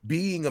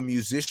being a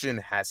musician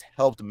has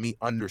helped me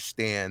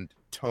understand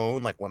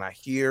tone. Like when I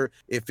hear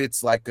if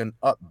it's like an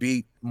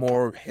upbeat,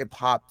 more hip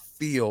hop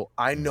feel,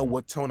 I know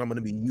what tone I'm going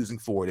to be using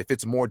for it. If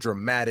it's more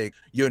dramatic,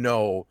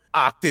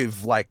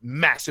 octave, like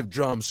massive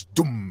drums,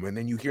 doom, and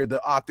then you hear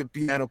the octave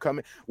piano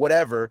coming,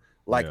 whatever.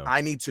 Like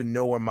I need to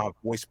know where my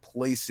voice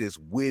places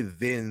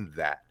within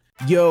that.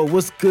 Yo,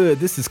 what's good?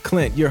 This is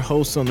Clint, your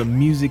host on the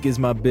Music is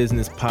My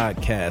Business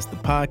podcast, the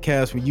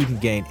podcast where you can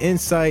gain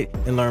insight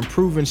and learn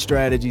proven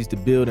strategies to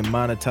build and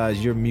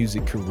monetize your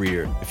music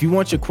career. If you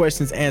want your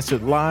questions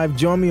answered live,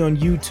 join me on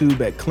YouTube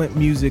at Clint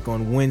Music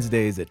on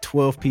Wednesdays at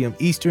 12 p.m.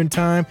 Eastern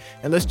time,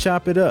 and let's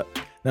chop it up.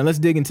 Now let's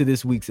dig into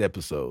this week's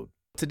episode.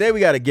 Today we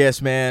got a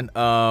guest, man.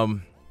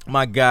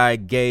 My guy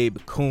Gabe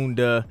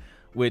Kunda,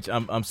 which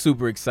I'm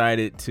super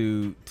excited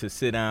to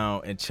sit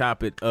down and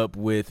chop it up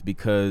with,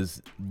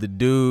 because the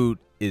dude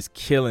is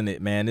killing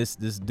it, man. This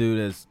dude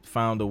has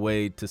found a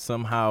way to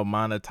somehow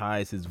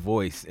monetize his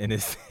voice, and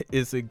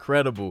it's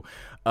incredible.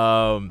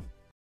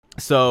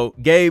 So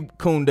Gabe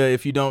Kunda,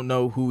 if you don't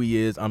know who he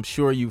is, I'm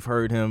sure you've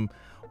heard him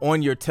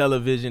on your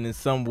television in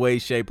some way,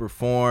 shape, or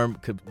form,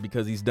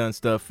 because he's done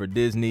stuff for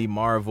Disney,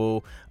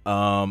 Marvel.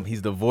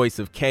 He's the voice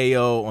of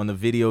KO on the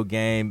video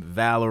game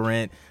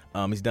Valorant.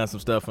 He's done some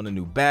stuff on the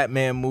new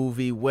Batman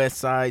movie, West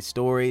Side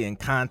Story,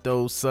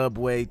 Encanto,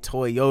 Subway,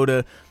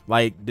 Toyota.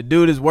 Like, the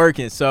dude is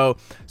working. So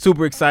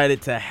super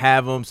excited to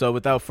have him. So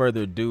without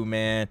further ado,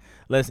 man,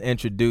 let's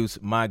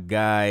introduce my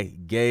guy,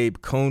 Gabe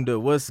Kunda.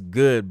 What's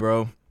good,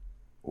 bro?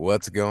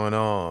 What's going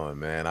on,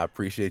 man? I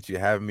appreciate you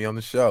having me on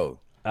the show.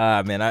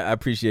 Man, I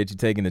appreciate you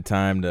taking the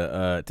time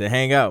to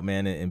hang out,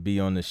 man, and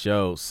be on the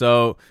show.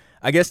 So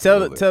I guess tell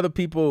the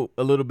people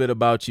a little bit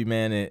about you,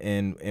 man,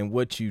 and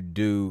what you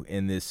do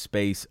in this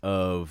space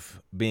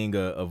of being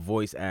a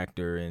voice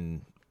actor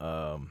and,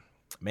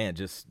 man,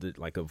 just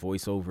like a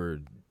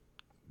voiceover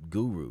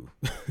guru.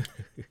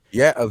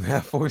 Yeah, a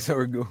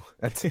voiceover guru.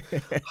 That's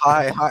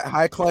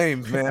high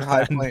claims, man.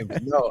 High claims.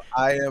 No,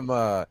 I am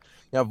a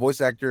voice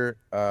actor,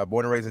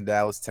 born and raised in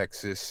Dallas,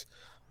 Texas.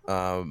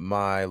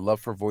 My love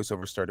for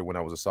voiceover started when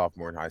I was a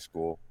sophomore in high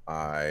school.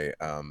 I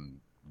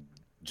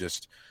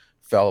just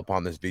fell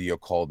upon this video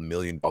called $1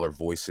 Million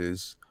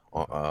Voices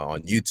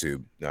on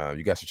YouTube.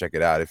 You guys should check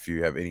it out if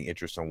you have any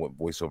interest on what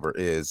voiceover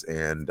is.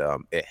 And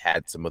it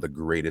had some of the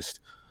greatest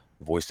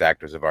voice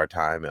actors of our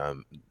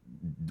time.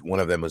 One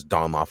of them was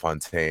Don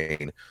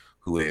LaFontaine,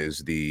 who is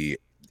the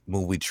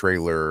movie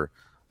trailer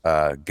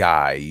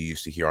guy you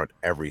used to hear on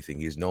everything.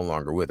 He's no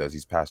longer with us.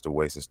 He's passed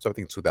away since I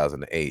think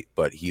 2008,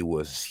 but he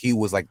was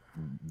like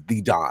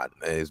the Don.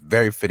 It's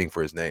very fitting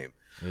for his name.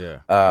 Yeah.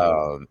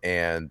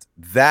 And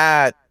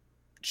that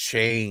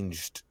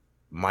changed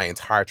my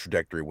entire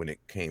trajectory when it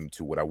came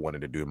to what I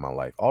wanted to do in my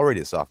life.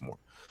 Already a sophomore,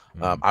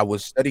 I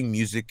was studying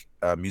music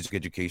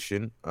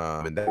education,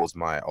 and that was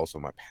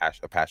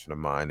a passion of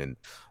mine. And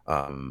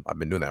I've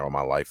been doing that all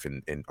my life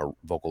in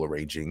vocal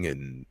arranging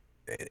and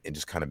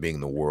just kind of being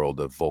in the world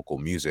of vocal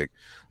music.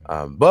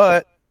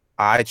 But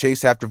I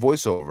chased after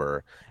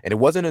voiceover, and it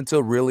wasn't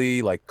until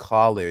really like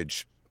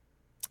college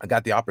I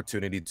got the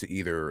opportunity to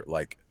either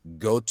like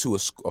go to a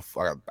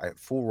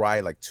full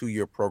ride, like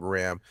 2-year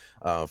program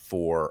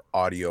for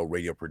audio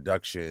radio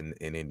production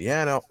in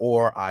Indiana,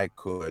 or I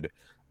could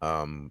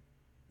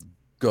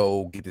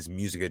go get this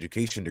music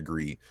education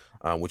degree,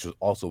 which was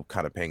also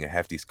kind of paying a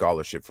hefty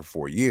scholarship for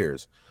 4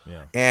 years.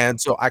 Yeah. And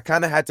so I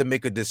kind of had to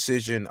make a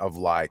decision of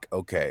like,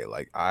 okay,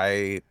 like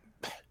I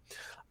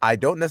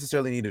don't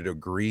necessarily need a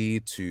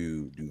degree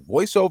to do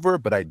voiceover,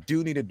 but I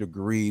do need a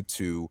degree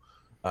to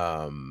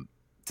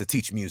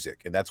teach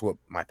music. And that's what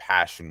my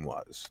passion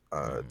was,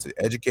 to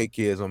educate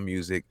kids on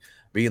music,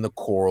 be in the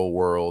choral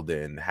world,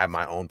 and have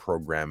my own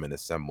program and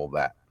assemble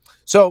that.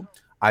 So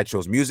I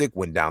chose music,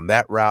 went down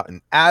that route.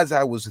 And as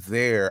I was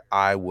there,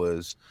 I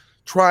was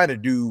trying to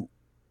do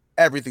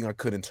everything I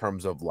could in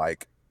terms of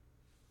like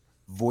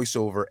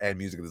voiceover and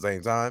music at the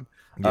same time.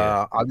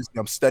 Obviously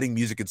I'm studying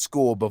music in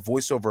school, but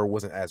voiceover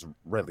wasn't as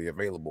readily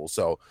available.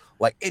 So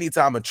like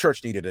anytime a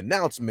church needed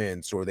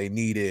announcements, or they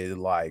needed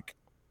like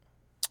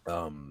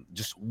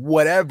just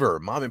whatever,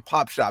 mom and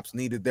pop shops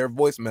needed their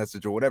voice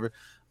message or whatever,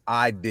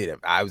 I did it.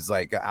 I was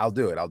like, I'll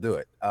do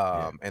it.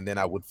 And then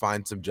I would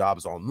find some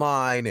jobs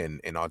online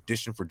and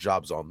audition for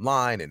jobs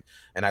online,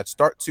 and I'd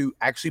start to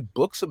actually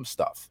book some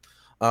stuff,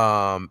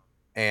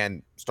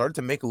 and started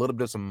to make a little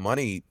bit of some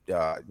money,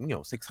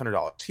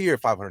 $600 here,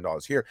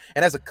 $500 here.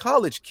 And as a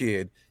college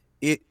kid,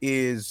 it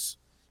is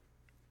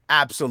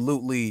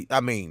absolutely,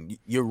 I mean,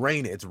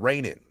 it's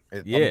raining.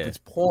 It's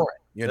pouring,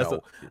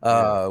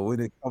 when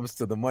it comes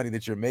to the money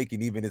that you're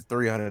making, even it's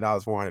 $300,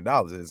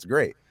 $400, it's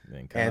great.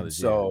 And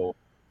so,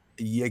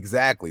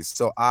 exactly.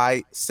 So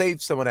I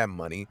saved some of that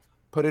money,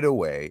 put it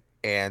away,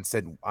 and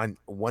said,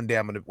 one day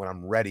when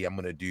I'm ready, I'm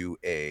gonna do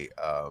a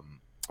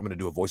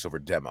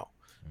voiceover demo,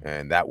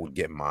 and that would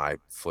get my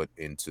foot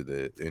into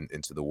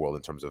the world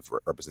in terms of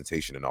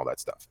representation and all that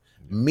stuff.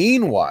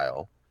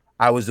 Meanwhile,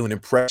 I was doing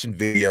impression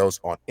videos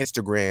on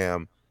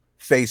Instagram,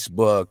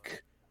 Facebook,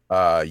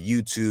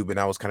 YouTube, and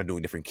I was kind of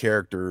doing different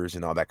characters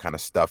and all that kind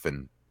of stuff.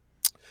 And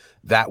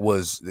that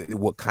was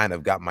what kind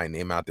of got my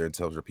name out there in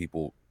terms of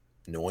people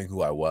knowing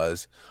who I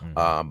was.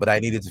 Mhm. But I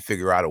needed to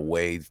figure out a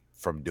way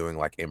from doing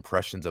like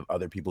impressions of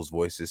other people's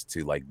voices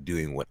to like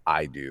doing what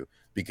I do,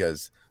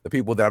 because the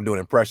people that I'm doing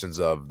impressions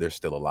of, they're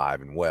still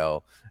alive and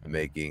well and Mhm.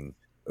 making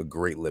a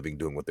great living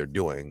doing what they're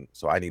doing.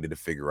 So I needed to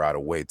figure out a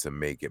way to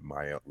make it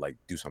my like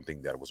do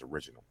something that was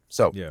original.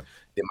 So Yeah.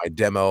 did my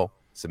demo,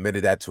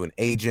 submitted that to an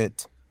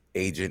agent.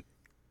 Agent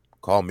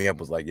called me up,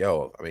 was like,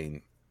 "Yo, I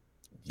mean,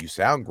 you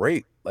sound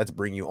great. Let's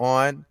bring you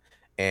on."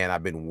 And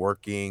I've been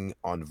working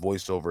on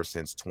voiceover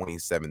since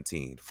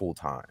 2017 full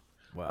time.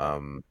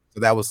 Wow. So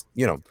that was,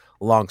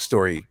 long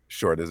story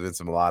short. There's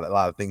been a lot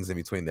of things in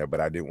between there, but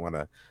I didn't want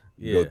to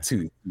go Yeah.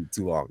 too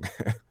long.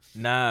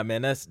 Nah,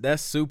 man,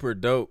 that's super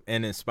dope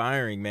and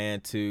inspiring, man,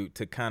 to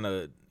kind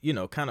of,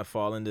 kind of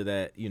fall into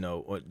that,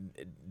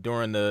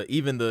 during the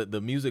even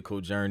the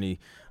musical journey,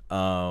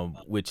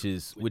 which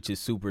is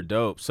super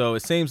dope. So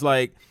it seems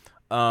like,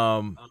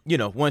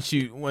 once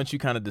you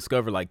kind of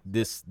discover like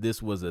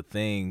this was a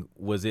thing,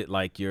 was it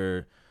like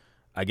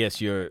I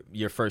guess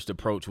your first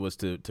approach was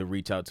to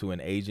reach out to an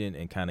agent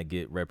and kind of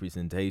get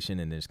representation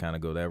and just kind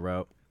of go that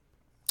route?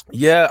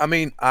 Yeah, I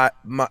mean, I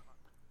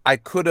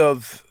could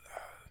have.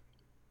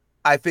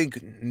 I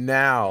think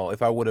now,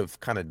 if I would have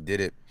kind of did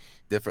it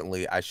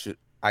differently, I should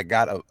have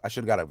got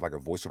like a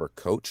voiceover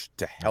coach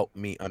to help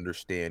me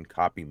understand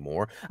copy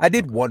more. I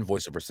did Okay. one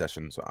voiceover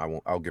session, so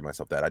I'll give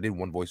myself that. I did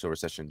one voiceover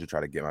session to try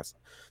to get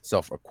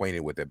myself acquainted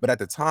with it. But at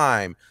the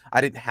time,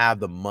 I didn't have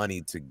the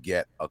money to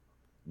get a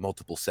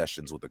multiple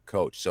sessions with a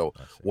coach. So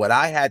I see. what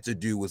I had to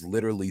do was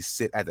literally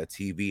sit at the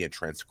TV and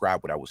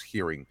transcribe what I was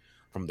hearing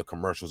from the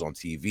commercials on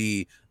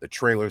TV, the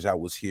trailers I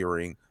was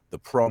hearing, the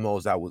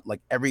promos I was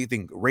like,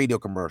 everything, radio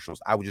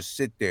commercials. I would just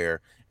sit there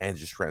and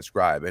just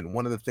transcribe. And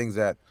one of the things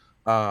that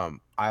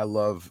I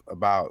love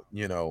about,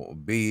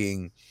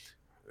 being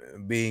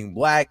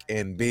black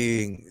and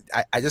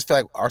I just feel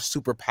like our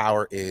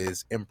superpower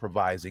is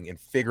improvising and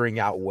figuring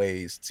out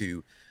ways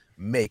to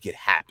make it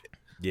happen,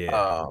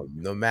 Yeah.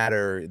 no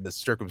matter the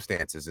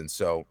circumstances. And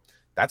so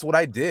that's what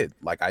I did.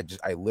 Like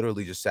I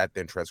literally just sat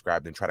there and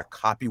transcribed and try to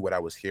copy what I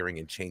was hearing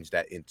and change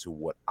that into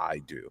what I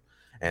do.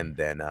 And Mhm.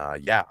 then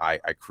yeah,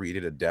 I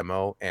created a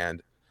demo.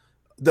 And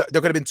there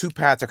could have been two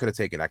paths I could have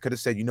taken. I could have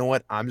said, you know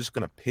what, I'm just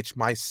going to pitch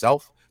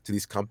myself to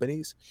these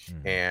companies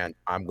Mhm. and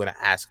I'm going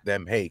to ask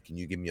them, hey, can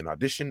you give me an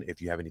audition?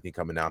 If you have anything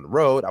coming down the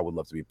road, I would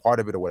love to be a part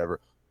of it or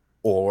whatever.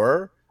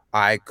 Or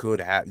I could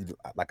have,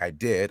 like I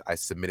did, I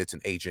submitted to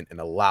an agent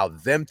and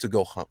allowed them to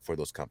go hunt for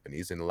those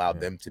companies and allow Yeah.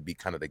 them to be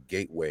kind of the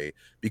gateway.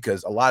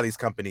 Because a lot of these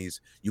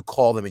companies, you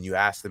call them and you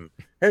ask them,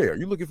 hey, are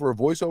you looking for a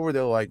voiceover?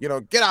 They're like,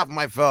 get off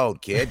my phone,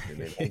 kid.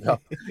 And they hang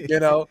up,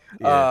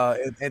 Yeah.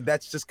 and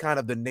that's just kind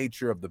of the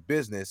nature of the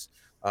business.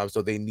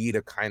 So they need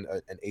an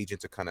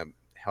agent to kind of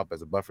help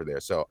as a buffer there.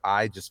 So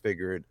I just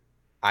figured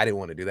I didn't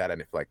want to do that. I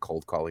didn't feel like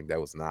cold calling.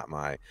 That was not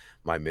my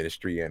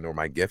ministry and or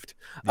my gift.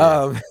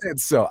 Yeah. And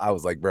so I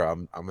was like, bro,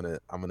 I'm gonna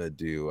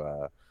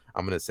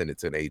send it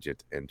to an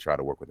agent and try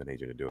to work with an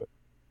agent to do it.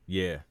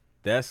 Yeah,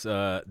 that's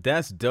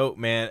dope,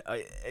 man.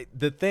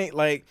 The thing,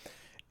 like,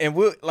 and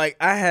we like,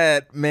 I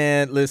had,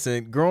 man,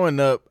 listen,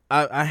 growing up,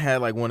 I had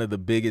like one of the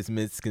biggest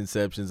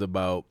misconceptions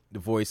about the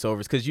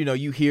voiceovers, because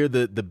you hear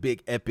the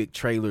big epic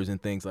trailers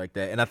and things like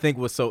that, and I think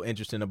what's so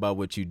interesting about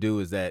what you do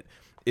is that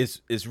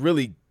it's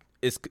really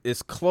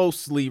it's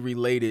closely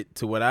related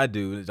to what I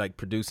do. It's like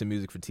producing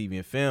music for TV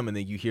and film, and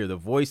then you hear the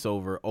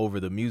voiceover over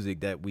the music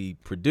that we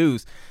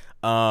produce.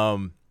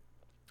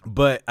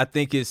 But I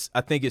think it's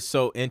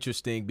so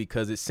interesting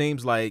because it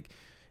seems like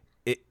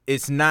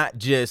it's not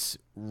just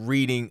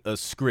reading a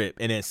script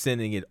and then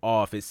sending it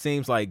off. It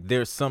seems like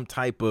there's some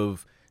type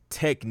of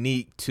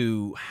technique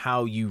to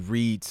how you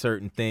read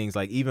certain things.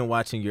 Like even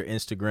watching your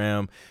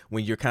Instagram,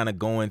 when you're kind of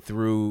going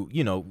through,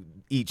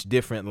 each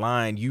different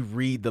line, you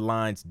read the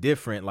lines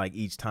different like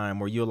each time,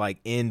 or you'll like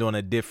end on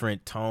a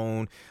different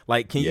tone.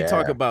 Like, can you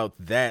talk Yeah, about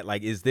that?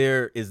 Like, is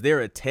there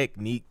a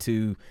technique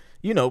to,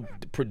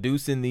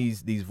 producing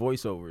these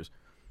voiceovers?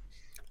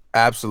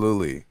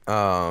 absolutely.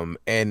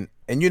 And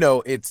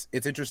it's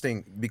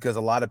interesting because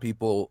a lot of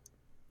people,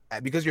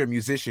 because you're a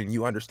musician,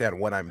 you understand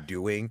what I'm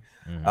doing.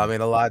 Hmm.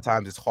 And a lot of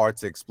times it's hard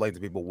to explain to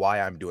people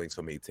why I'm doing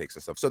so many takes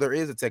and stuff. So there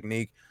is a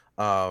technique.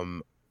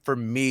 Um, for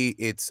me,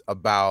 it's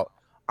about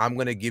I'm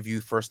gonna give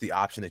you first the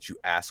option that you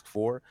ask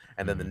for,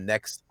 and then the Hmm.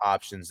 next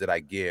options that I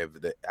give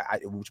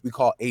which we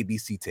call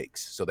ABC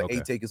takes. So the A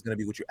Okay. take is gonna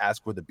be what you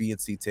ask for, the B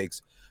and C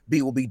takes.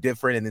 B will be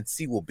different, and then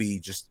C will be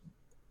just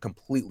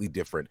completely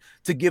different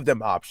to give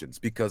them options,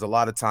 because a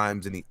lot of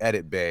times in the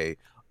edit bay,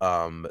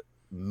 um,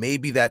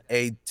 maybe that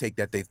A take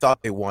that they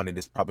thought they wanted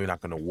is probably not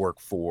going to work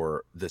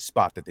for the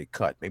spot that they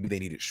cut. Maybe they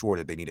need it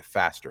shorter, they need it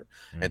faster.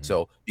 And Hmm.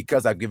 so,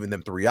 because I've given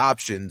them three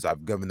options,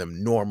 I've given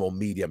them normal,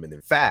 medium, and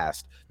then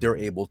fast, they're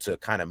Hmm. able to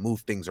kind of move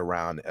things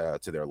around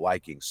to their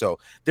liking. So,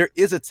 there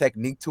is a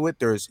technique to it.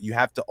 You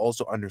have to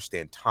also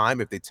understand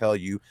time. If they tell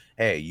you,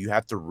 hey, you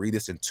have to read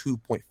this in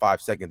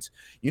 2.5 seconds,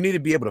 you need to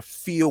be able to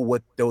feel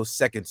what those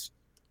seconds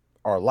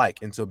are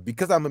like. And so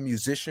because I'm a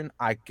musician,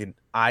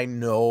 I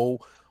know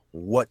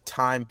what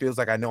time feels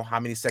like. I know how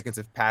many seconds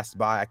have passed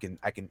by.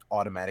 I can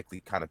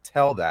automatically kind of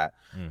tell that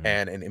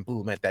and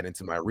implement that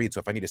into my read. So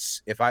if I need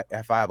to, if I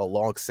have a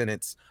long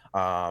sentence,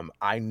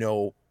 I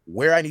know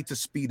where I need to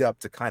speed up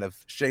to kind of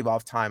shave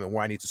off time and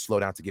where I need to slow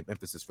down to give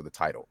emphasis for the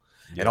title.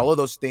 And all of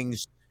those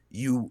things,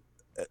 you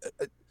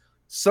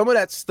some of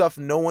that stuff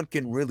no one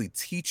can really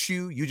teach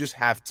you. You just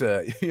have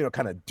to,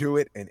 kind of do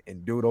it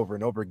and do it over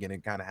and over again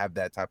and kind of have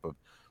that type of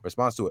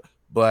response to it.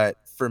 But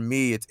for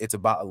me, it's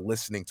about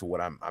listening to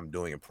what I'm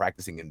doing and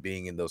practicing, and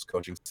being in those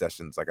coaching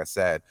sessions, like I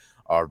said,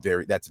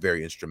 that's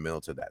very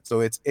instrumental to that.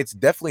 So it's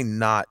definitely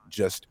not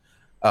just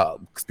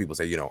because people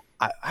say,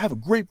 I have a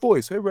great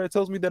voice. Everybody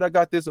tells me that I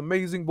got this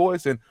amazing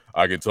voice and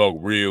I can talk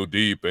real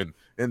deep and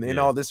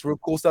all this real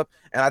cool stuff.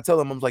 And I tell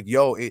them, I'm like,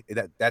 yo,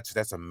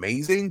 that's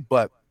amazing,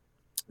 but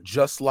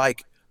just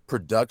like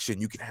production,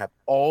 you can have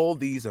all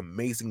these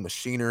amazing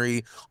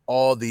machinery,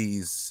 all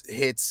these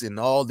hits and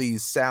all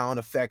these sound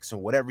effects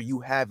and whatever you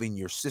have in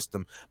your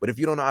system, but if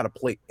you don't know how to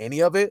play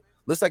any of it,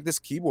 looks like this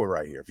keyboard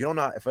right here.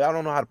 If I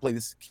don't know how to play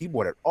this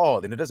keyboard at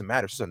all, then it doesn't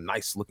matter. It's just a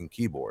nice looking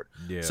keyboard.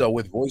 So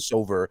with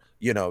voiceover,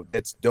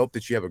 that's dope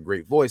that you have a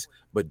great voice,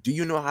 but do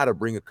you know how to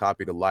bring a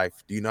copy to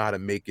life? Do you know how to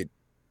make it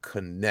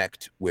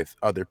connect with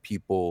other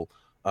people?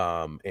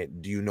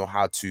 And do you know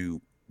how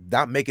to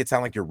not make it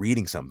sound like you're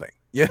reading something?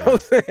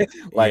 And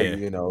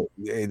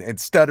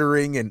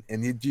stuttering and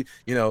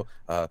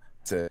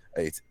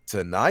it's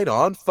tonight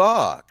on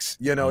Fox,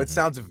 it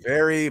sounds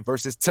very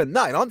versus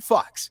tonight on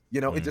Fox,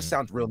 it just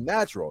sounds real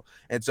natural.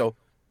 And so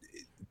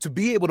to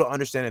be able to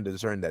understand and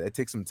discern that, it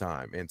takes some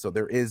time. And so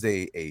there is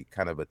a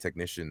kind of a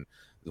technician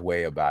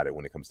way about it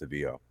when it comes to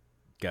VO.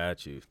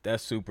 Got you.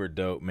 That's super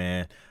dope,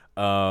 man.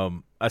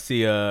 I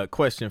see a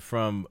question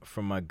from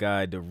my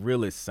guy, The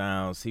Realest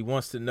Sounds. He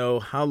wants to know,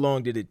 how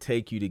long did it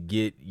take you to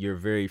get your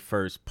very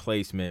first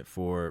placement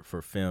for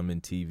film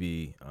and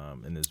TV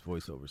in this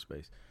voiceover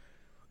space?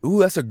 Ooh,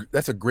 that's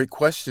a great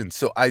question.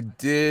 So I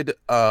did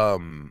a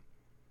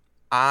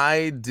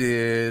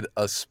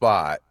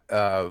spot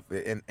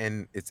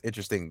and it's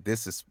interesting.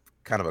 This is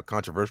kind of a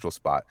controversial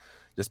spot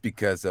just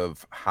because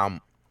of how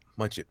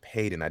much it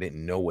paid, and I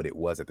didn't know what it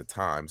was at the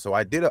time. So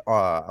I did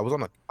I was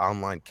on an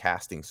online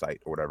casting site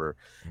or whatever,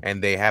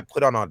 and they had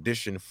put on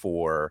audition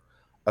for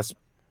a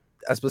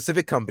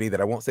specific company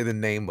that I won't say the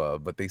name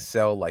of, but they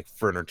sell like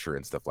furniture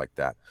and stuff like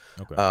that.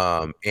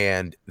 Okay.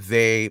 And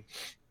they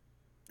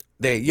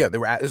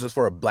were this was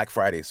for a Black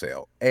Friday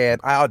sale, and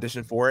I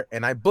auditioned for it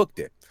and I booked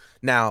it.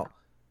 Now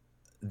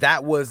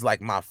that was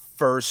like my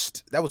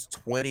first, that was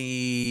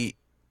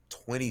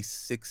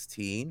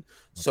 2016.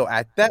 So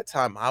at that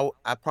time, I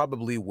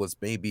probably was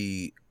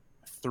maybe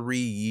 2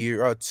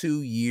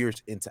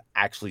 years into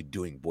actually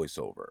doing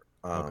voiceover.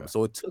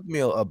 So it took me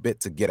a bit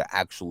to get a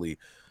actually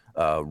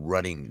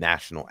running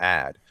national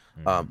ad.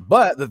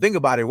 But the thing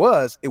about it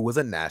was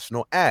a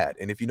national ad.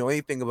 And if you know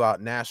anything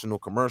about national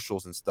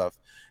commercials and stuff,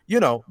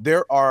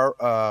 there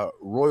are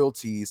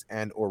royalties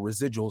and or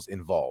residuals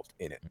involved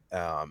in it.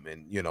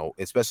 And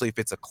especially if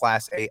it's a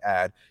Class A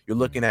ad, you're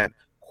looking at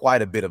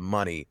quite a bit of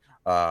money,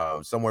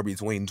 somewhere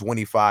between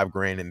 25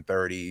 grand and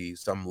 30,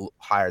 some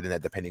higher than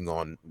that, depending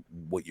on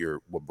what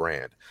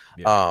brand.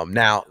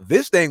 Now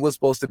this thing was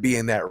supposed to be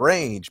in that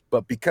range,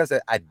 but because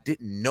I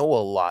didn't know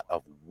a lot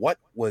of what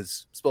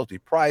was supposed to be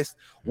priced,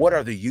 what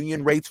are the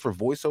union rates for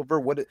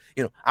voiceover,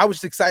 I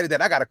was excited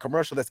that I got a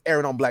commercial that's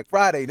airing on Black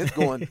Friday and it's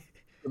going to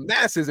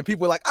masses, and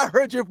people were like, I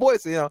heard your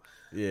voice, I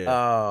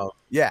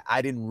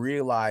didn't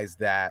realize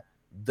that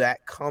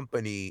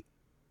company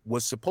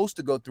was supposed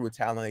to go through a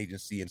talent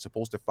agency and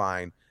supposed to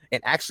find,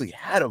 and actually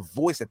had a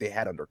voice that they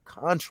had under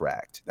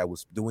contract that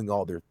was doing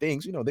all their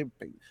things. They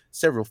paid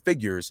several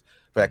figures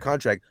for that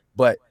contract,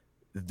 but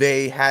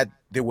there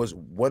was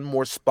one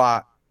more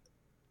spot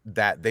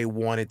that they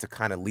wanted to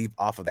kind of leave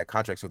off of that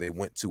contract. So they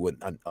went to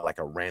like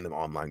a random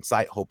online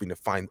site hoping to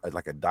find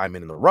like a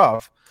diamond in the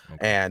rough.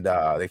 And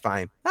they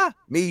find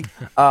me.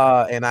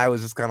 And I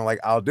was just kind of like,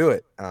 I'll do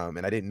it.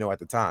 And I didn't know at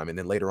the time. And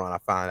then later on I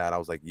found out, I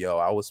was like, yo,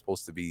 I was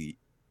supposed to be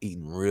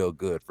eating real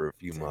good for a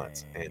few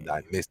months, and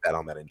I missed out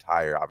on that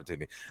entire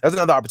opportunity. There's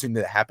another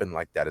opportunity that happened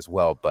like that as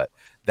well, but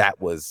that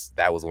was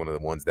one of the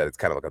ones that it's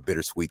kind of like a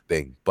bittersweet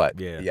thing. But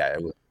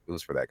it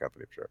was for that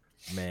company for sure.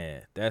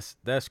 Man, that's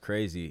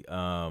crazy.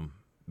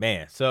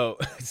 Man, so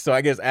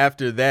I guess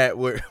after that,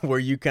 where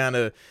you kind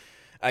of,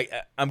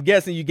 I'm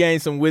guessing you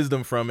gained some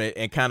wisdom from it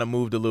and kind of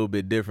moved a little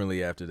bit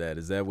differently after that.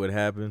 Is that what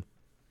happened?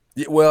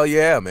 Yeah, well,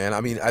 yeah, man.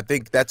 I mean, I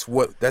think that's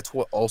what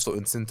also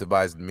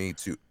incentivized me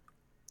to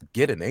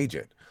get an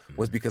agent,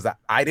 was because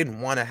I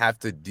didn't want to have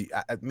to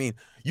I mean,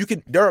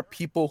 there are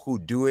people who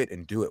do it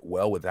and do it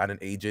well without an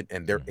agent,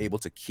 and they're able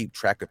to keep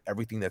track of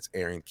everything that's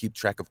airing, keep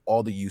track of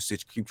all the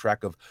usage, keep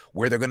track of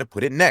where they're going to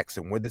put it next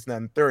and where this, that,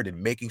 and third, and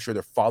making sure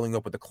they're following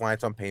up with the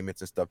clients on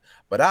payments and stuff.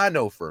 But I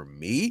know for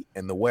me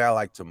and the way I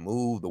like to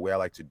move, the way I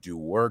like to do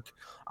work,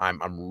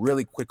 I'm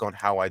really quick on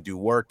how I do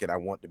work, and I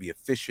want to be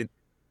efficient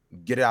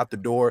get it out the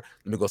door.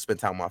 Let me go spend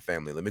time with my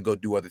family. Let me go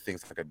do other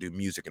things like I do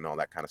music and all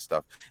that kind of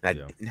stuff. And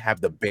I Yeah. didn't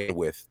have the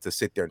bandwidth to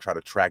sit there and try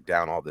to track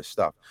down all this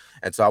stuff.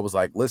 And so I was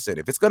like, listen,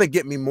 if it's gonna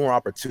get me more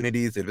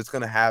opportunities, if it's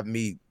gonna have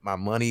me my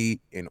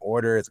money in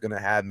order, it's gonna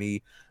have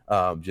me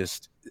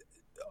just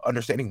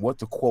understanding what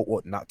to quote,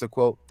 what not to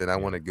quote, then I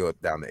want to go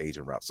down the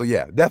agent route. So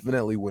yeah,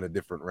 definitely went a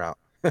different route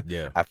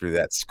Yeah. after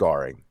that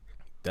scarring.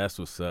 That's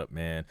what's up,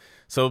 man.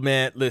 So,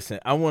 man, listen,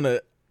 I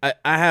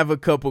have a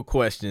couple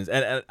questions,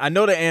 and I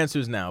know the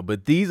answers now,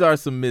 but these are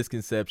some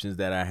misconceptions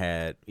that I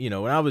had. You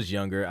know, when I was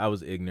younger, I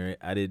was ignorant.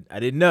 I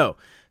didn't know.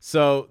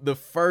 So the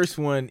first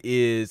one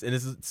is, and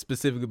this is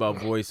specifically about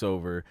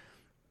voiceover.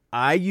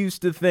 I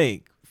used to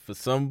think, for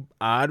some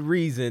odd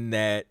reason,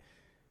 that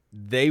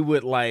they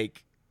would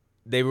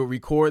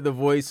record the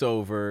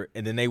voiceover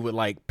and then they would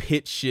like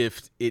pitch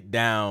shift it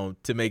down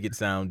to make it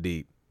sound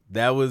deep.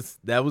 That was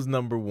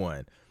number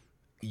one.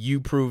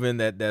 You proven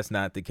that that's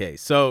not the case.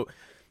 So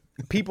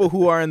people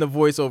who are in the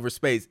voiceover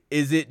space,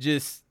 is it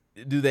just,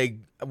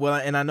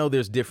 and I know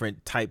there's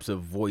different types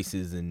of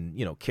voices and,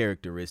 you know,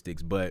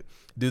 characteristics, but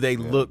do they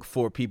look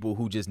for people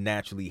who just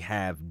naturally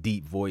have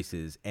deep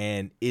voices?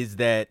 And is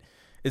that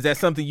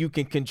something you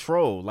can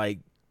control? Like,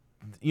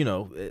 you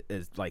know,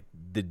 it's like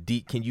the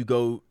deep, can you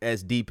go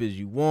as deep as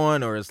you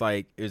want, or is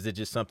it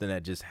just something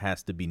that just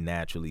has to be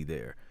naturally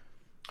there?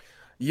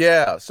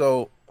 Yeah.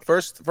 So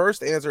first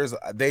answer is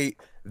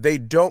they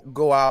don't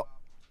go out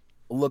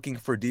looking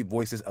for deep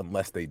voices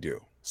unless they do.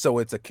 So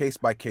it's a case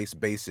by case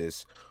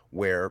basis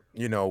where,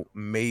 you know,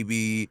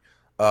 maybe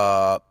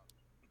Arby's,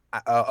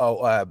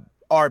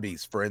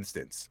 for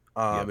instance.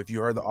 If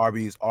you heard the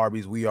Arby's,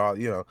 we are,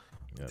 you know,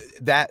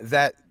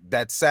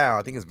 that sound.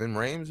 I think it's Vin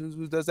Rames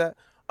who does that.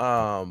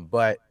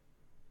 But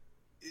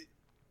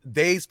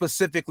they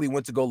specifically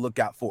went to go look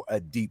out for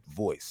a deep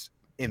voice.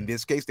 In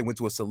this case, they went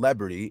to a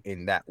celebrity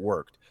and that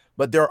worked.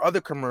 But there are other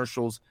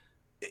commercials,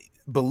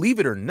 believe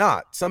it or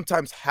not,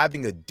 sometimes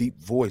having a deep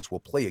voice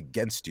will play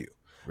against you.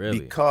 Really?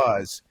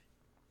 Because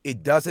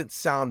it doesn't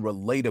sound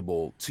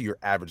relatable to your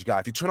average guy.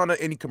 If you turn on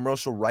any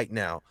commercial right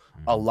now,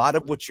 a lot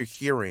of what you're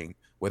hearing,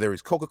 whether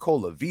it's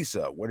Coca-Cola,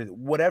 Visa,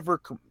 whatever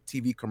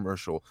TV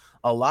commercial,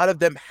 a lot of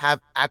them have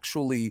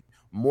actually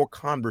more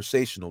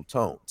conversational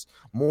tones,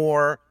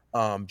 more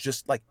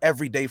just like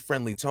everyday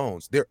friendly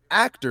tones. They're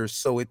actors,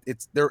 so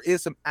there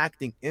is some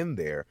acting in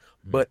there,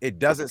 but it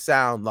doesn't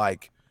sound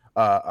like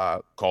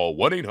call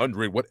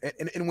 1-800 what,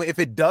 and if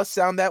it does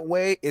sound that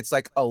way, it's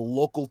like a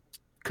local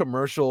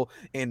commercial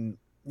in,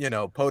 you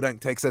know,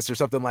 Podunk, Texas or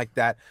something like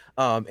that,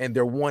 and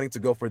they're wanting to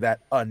go for that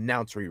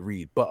announcery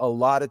read. But a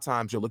lot of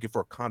times you're looking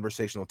for a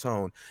conversational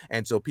tone,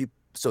 and so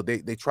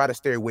they try to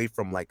stay away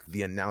from like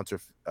the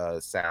announcer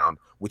sound,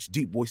 which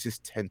deep voices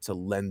tend to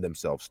lend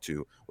themselves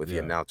to with the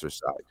announcer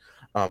side,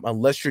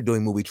 unless you're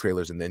doing movie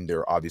trailers, and then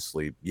they're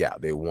obviously,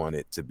 they want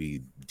it to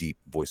be deep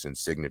voice and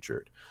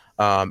signatured.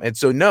 And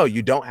so no,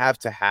 you don't have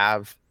to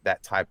have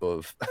that type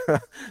of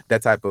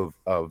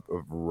of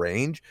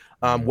range.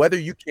 Whether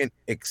you can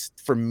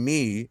for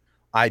me,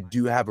 I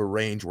do have a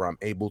range where I'm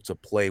able to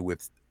play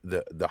with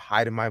the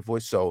height of my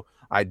voice. So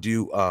I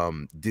do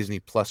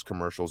Disney Plus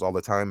commercials all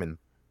the time, and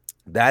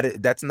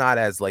that's not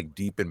as like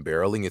deep and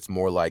barreling. It's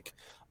more like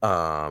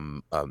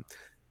coming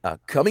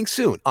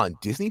soon on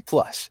Disney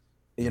Plus.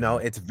 You know,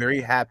 it's very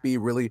happy,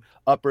 really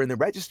upper in the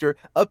register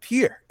up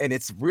here, and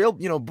it's real,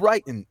 you know,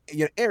 bright and,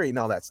 you know, airy and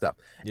all that stuff.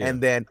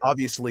 And then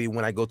obviously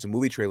when I go to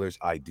movie trailers,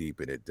 I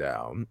deepen it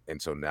down,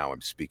 and so now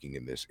I'm speaking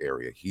in this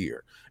area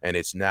here, and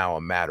it's now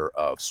a matter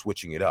of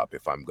switching it up.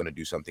 If I'm going to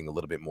do something a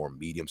little bit more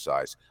medium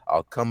size,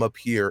 I'll come up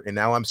here, and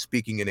now I'm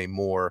speaking in a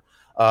more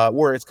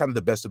where it's kind of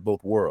the best of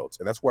both worlds,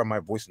 and that's where my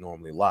voice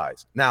normally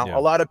lies. Now,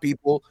 a lot of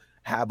people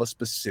have a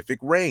specific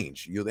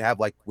range. You have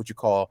like what you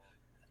call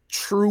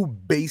true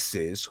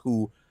basses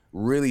who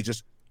really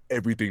just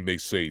everything they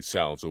say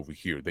sounds over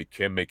here. They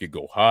can't make it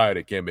go high,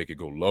 they can't make it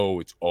go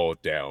low. It's all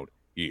down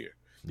here,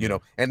 you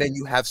know. And then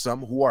you have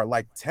some who are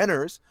like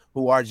tenors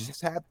who are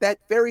just have that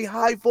very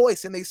high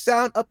voice and they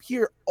sound up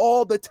here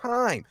all the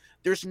time.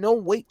 There's no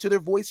weight to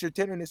their voice or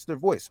tenderness to their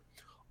voice.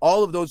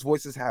 All of those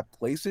voices have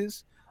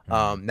places.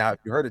 Now, if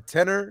you heard a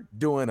tenor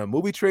doing a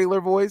movie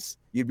trailer voice,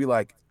 you'd be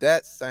like,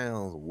 that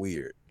sounds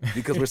weird,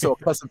 because we're so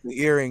accustomed to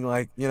hearing,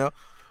 like, you know.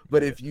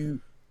 But if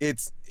you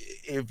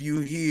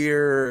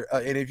hear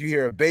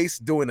a bass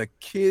doing a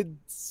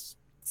kid's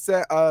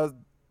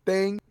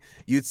thing,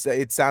 you'd say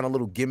it sound a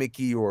little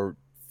gimmicky or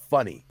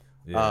funny.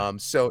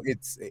 So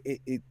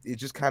it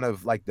just kind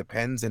of like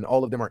depends, and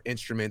all of them are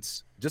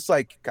instruments. Just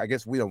like, I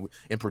guess, we don't,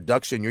 in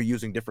production, you're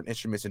using different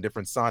instruments and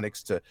different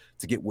sonics to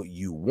get what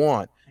you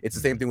want. It's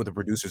the same thing with the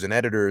producers and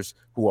editors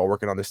who are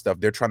working on this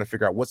stuff. They're trying to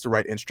figure out what's the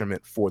right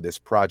instrument for this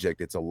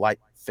project. It's a light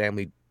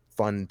family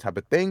fun type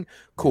of thing.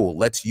 Cool.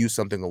 Let's use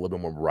something a little bit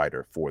more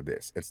brighter for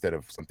this instead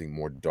of something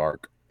more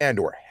dark and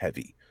or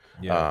heavy.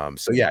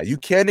 So yeah, you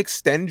can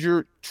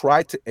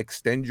try to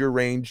extend your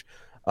range.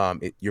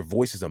 Your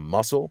voice is a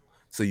muscle,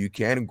 so you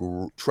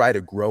can try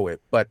to grow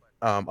it, but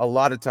a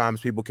lot of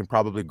times people can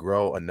probably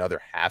grow another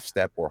half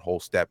step or whole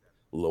step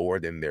lower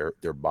than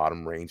their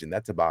bottom range, and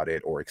that's about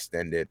it, or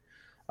extend it.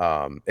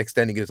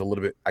 Extending it is a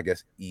little bit, I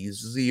guess,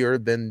 easier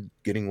than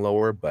getting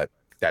lower, but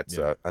that's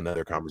Yeah.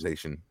 another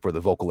conversation for the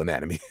vocal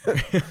anatomy.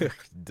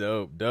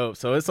 Dope.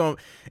 So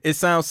it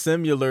sounds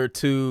similar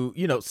to,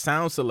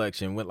 sound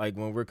selection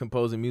when we're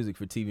composing music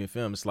for TV and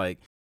film. It's like,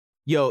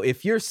 yo,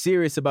 if you're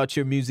serious about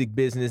your music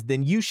business,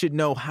 then you should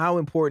know how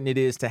important it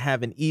is to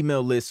have an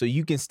email list so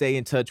you can stay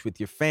in touch with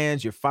your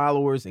fans, your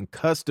followers, and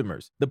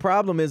customers. The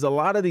problem is a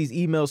lot of these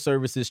email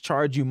services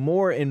charge you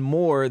more and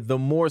more the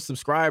more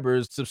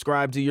subscribers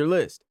subscribe to your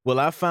list. Well,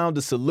 I found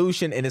a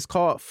solution, and it's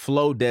called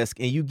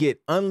Flowdesk, and you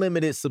get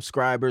unlimited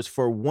subscribers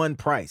for one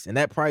price. And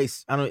that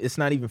price, it's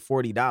not even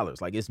 $40.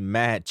 Like, it's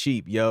mad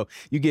cheap, yo.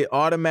 You get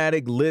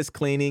automatic list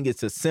cleaning.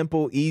 It's a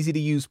simple, easy to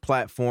use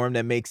platform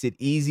that makes it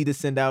easy to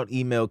send out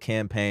email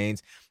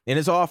campaigns. And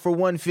it's all for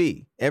one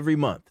fee every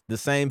month, the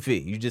same fee.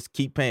 You just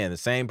keep paying the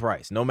same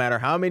price, no matter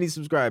how many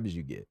subscribers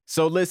you get.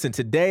 So listen,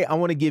 today I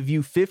want to give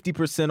you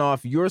 50%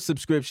 off your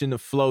subscription to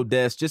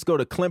Flowdesk. Just go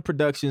to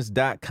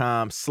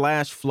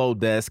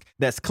clintproductions.com/Flowdesk.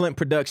 That's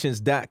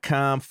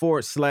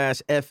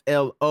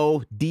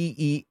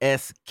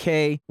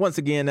clintproductions.com/FLODESK. Once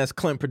again, that's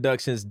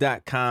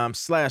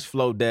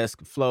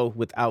clintproductions.com/Flowdesk. Flow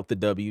without the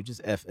W,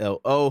 just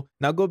FLO.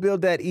 Now go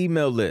build that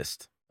email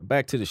list.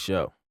 Back to the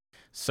show.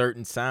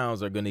 Certain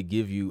sounds are going to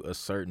give you a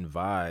certain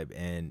vibe,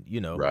 and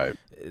Right.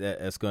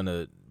 that's going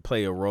to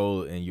play a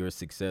role in your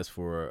success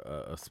for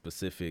a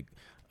specific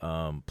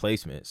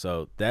placement.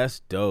 So that's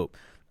dope,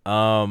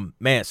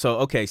 man. So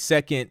okay,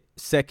 second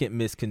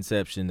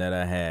misconception that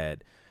I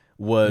had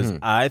was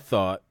I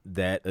thought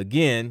that,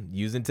 again,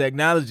 using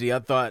technology, I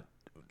thought,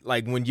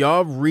 like, when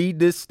y'all read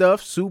this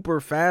stuff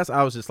super fast,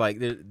 I was just like,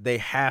 they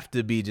have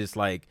to be just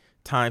like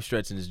time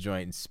stretching this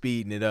joint and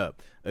speeding it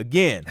up.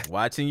 Again,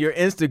 watching your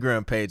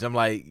Instagram page, I'm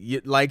like,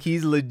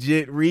 he's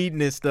legit reading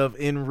this stuff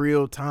in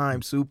real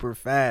time, super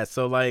fast.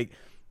 So, like,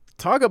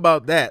 talk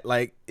about that.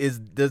 Like,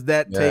 does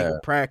that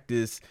take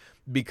practice,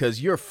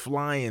 because you're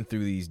flying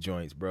through these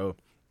joints, bro?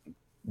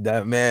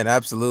 That, man,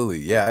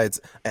 absolutely. Yeah,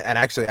 and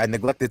actually I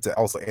neglected to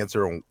also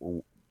answer on,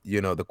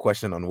 the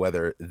question on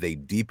whether they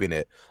deepen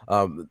it.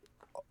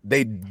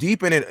 They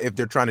deepen it if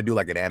they're trying to do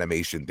like an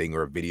animation thing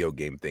or a video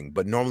game thing,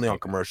 but normally on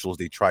commercials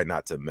they try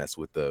not to mess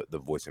with the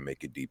voice and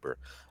make it deeper.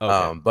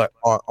 Okay. But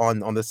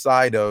on the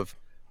side of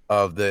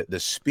the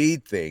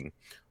speed thing,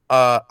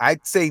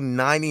 I'd say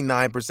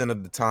 99%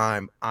 of the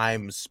time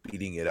I'm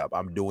speeding it up.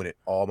 I'm doing it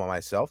all by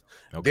myself.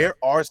 Okay. There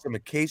are some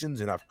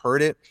occasions, and I've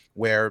heard it,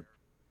 where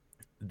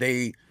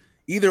they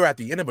either at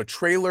the end of a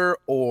trailer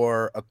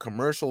or a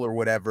commercial or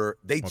whatever,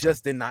 they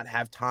just did not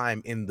have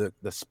time in the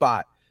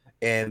spot,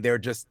 and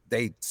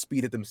they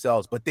speed it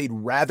themselves, but they'd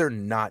rather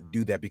not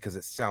do that because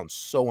it sounds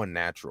so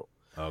unnatural.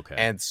 Okay.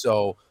 And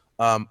so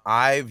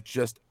I've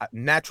just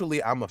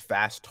naturally, I'm a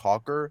fast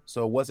talker,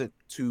 so it wasn't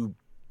too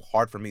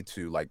hard for me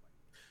to, like,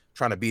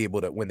 trying to be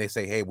able to, when they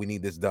say, hey, we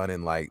need this done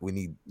in, like, we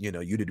need you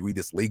to read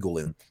this legal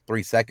in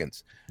 3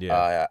 seconds.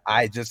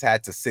 I just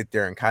had to sit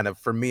there and kind of,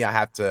 for me, I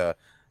have to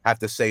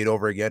say it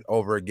over again.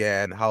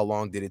 How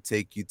long did it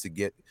take you to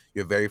get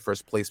your very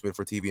first placement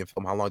for TV and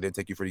film? How long did it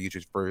take you for your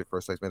first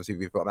placement for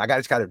TV and film? I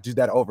got to kind of do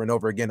that over and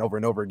over again,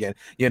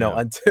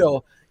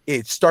 until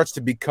it starts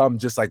to become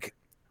just like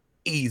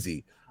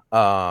easy.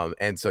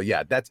 And so,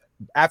 yeah, that's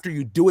after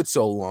you do it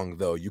so long,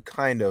 though, you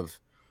kind of,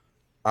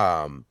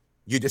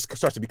 you just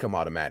start to become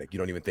automatic. You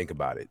don't even think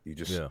about it. You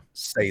just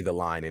say the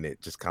line and it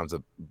just comes,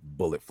 a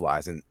bullet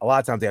flies. And a lot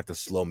of times they have to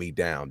slow me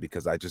down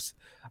because I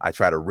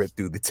try to rip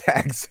through the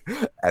tags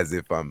as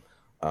if I'm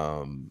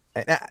and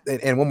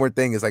one more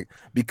thing is, like,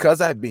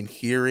 because I've been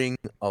hearing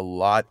a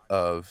lot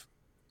of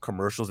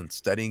commercials and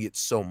studying it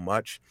so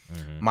much,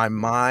 my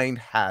mind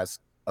has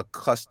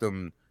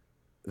accustomed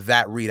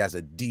that read as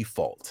a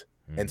default.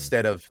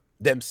 Instead of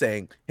them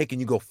saying, hey, can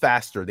you go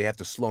faster, they have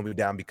to slow me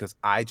down, because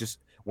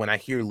when I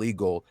hear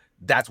legal,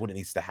 that's when it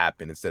needs to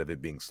happen instead of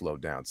it being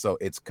slowed down. So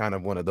it's kind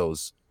of one of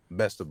those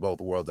best of both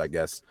worlds, I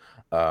guess.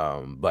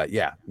 But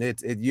yeah,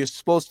 you're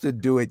supposed to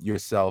do it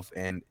yourself,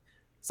 and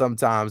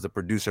sometimes the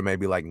producer may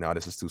be like, no,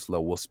 this is too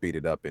slow, we'll speed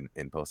it up and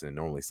post it. It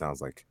normally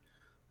sounds like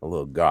a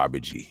little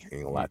garbagey.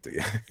 Ain't gonna lie to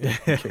you. You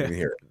can't even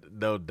hear it.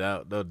 No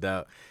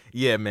doubt.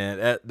 Yeah,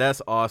 man,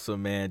 that's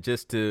awesome, man.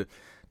 Just to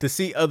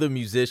see other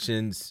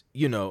musicians,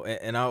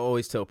 and I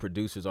always tell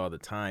producers all the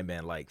time,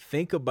 man, like,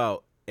 think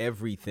about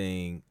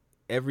everything,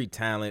 every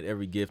talent,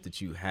 every gift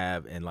that you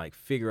have, and, like,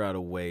 figure out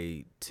a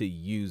way to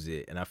use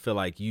it. And I feel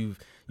like you've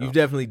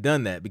definitely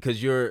done that,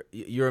 because you're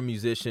a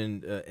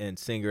musician and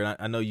singer. And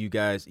I know you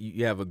guys,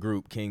 you have a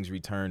group, King's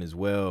Return, as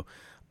well.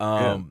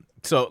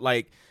 So,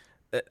 like,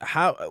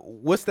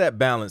 what's that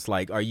balance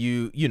like? Are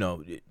you,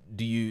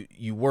 do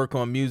you work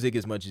on music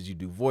as much as you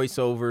do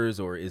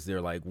voiceovers, or is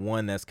there, like,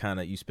 one that's kind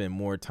of, you spend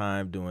more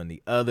time doing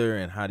the other,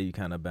 and how do you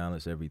kind of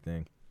balance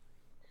everything?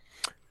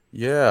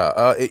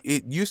 Yeah,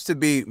 it used to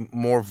be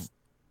more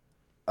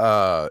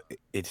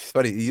it's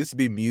funny, it used to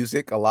be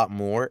music a lot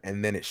more,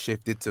 and then it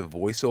shifted to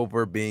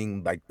voiceover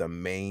being, like, the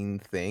main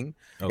thing.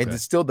 And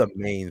it's still the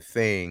main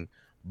thing,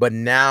 but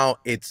now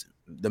it's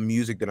the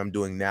music that I'm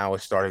doing now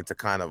is starting to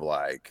kind of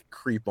like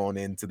creep on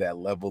into that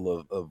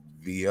level of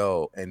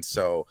VO. And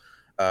so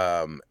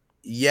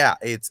yeah,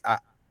 it's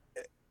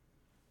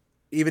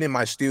even in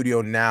my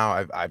studio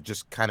now, I've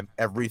just kind of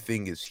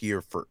everything is here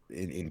for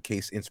in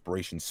case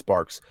inspiration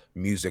sparks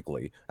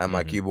musically. I have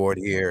my Mm-hmm. keyboard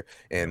here,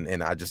 Yep.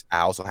 and I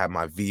also have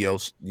my VO,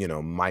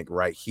 mic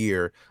right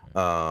here.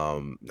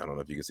 I don't know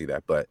if you can see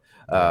that, but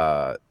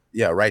Yeah.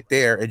 yeah, right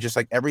there. And just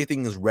like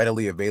everything is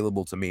readily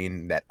available to me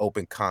in that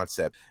open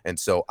concept. And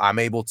so I'm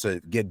able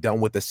to get done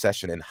with the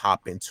session and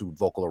hop into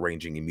vocal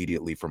arranging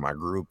immediately for my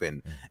group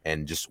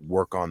and just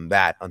work on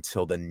that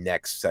until the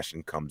next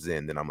session comes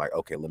in. Then I'm like,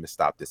 okay, let me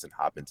stop this and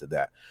hop into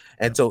that.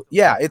 And Yep. so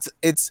yeah,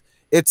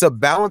 it's a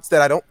balance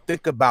that I don't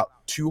think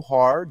about too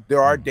hard.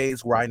 There are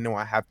days where I know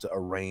I have to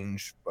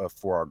arrange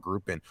for our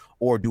group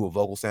or do a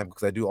vocal sample,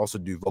 because I do also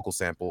do vocal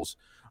samples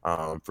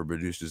for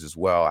producers as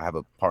well. I have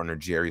a partner,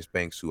 Jarius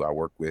Banks, who I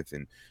work with,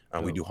 and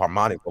we do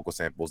harmonic vocal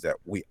samples that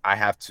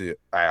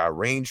I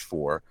arrange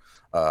for.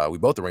 We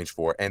both arrange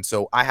for, and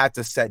so I had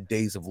to set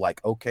days of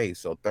like, okay,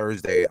 so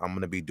Thursday I'm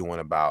gonna be doing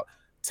about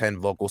 10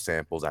 vocal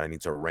samples that I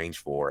need to arrange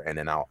for, and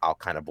then I'll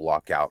kind of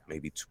block out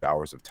maybe 2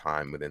 hours of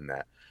time within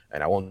that,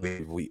 and I won't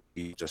we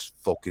just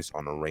focus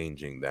on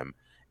arranging them,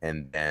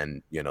 and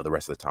then the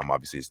rest of the time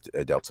obviously is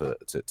dealt to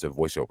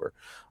voiceover.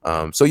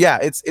 So yeah,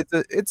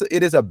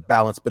 it is a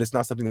balance, but it's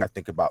not something that I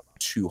think about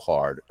too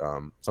hard.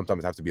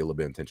 Sometimes I have to be a little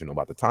bit intentional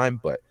about the time,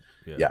 but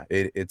yeah,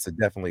 it's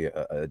definitely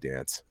a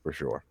dance for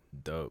sure.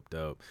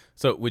 Dope.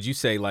 So would you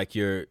say like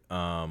your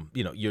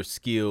your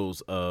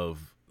skills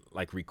of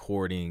like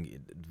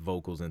recording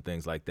vocals and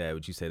things like that,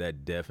 would you say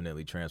that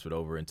definitely transferred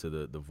over into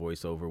the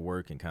voiceover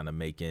work and kind of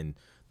making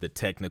the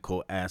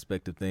technical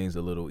aspect of things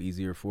a little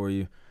easier for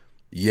you?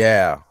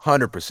 Yeah,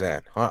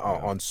 100%.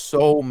 On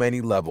so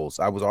many levels.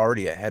 I was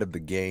already ahead of the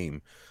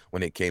game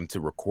when it came to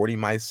recording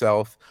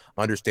myself,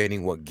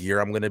 understanding what gear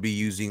I'm going to be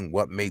using,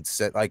 what made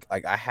sense. Like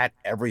I had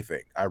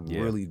everything. I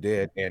really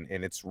did. And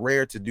it's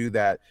rare to do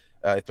that.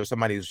 If there's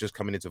somebody who's just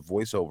coming into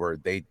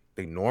voiceover, they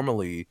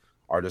normally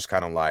are just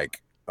kind of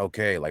like,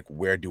 okay, like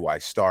where do I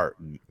start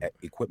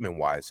equipment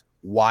wise?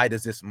 Why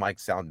does this mic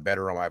sound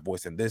better on my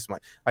voice than this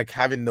mic? Like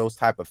having those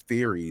type of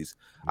theories,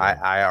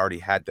 I already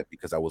had that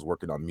because I was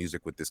working on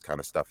music with this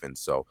kind of stuff, and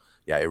so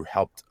yeah, it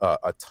helped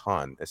a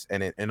ton.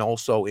 And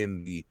also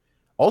in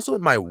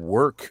my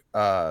work,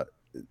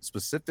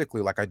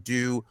 specifically, like I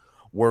do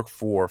work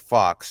for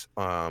Fox.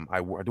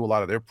 I do a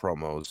lot of their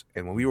promos,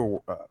 and when we were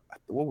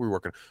what were we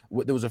working?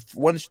 There was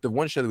the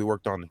one show that we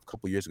worked on a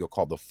couple years ago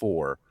called The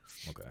Four,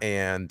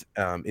 and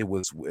it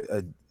was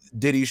a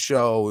Diddy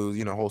show. It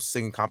was, a whole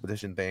singing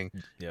competition thing,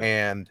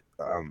 and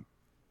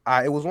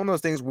it was one of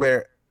those things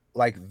where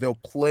like they'll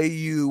play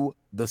you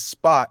the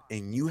spot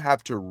and you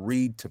have to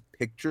read to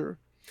picture,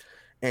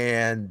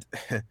 and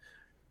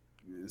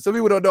some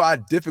people don't know how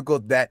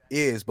difficult that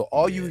is, but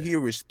all you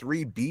hear is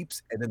 3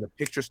 beeps and then the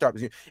picture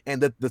starts. And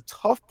the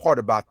tough part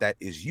about that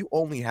is you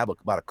only have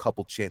about a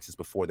couple chances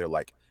before they're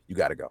like, you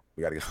got to go,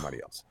 we got to get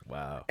somebody else.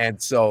 Wow.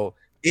 And so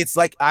it's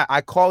like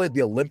I call it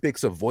the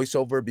Olympics of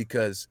voiceover,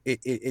 because it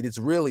is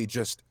really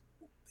just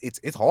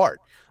it's hard.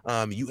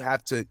 You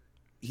have to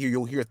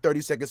you'll hear a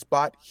 30-second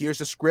spot, here's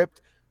the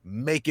script,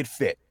 make it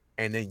fit,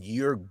 and then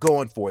you're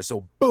going for it.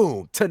 So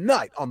boom,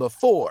 tonight on The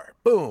Four,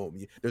 boom,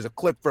 there's a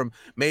clip from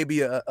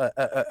maybe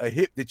a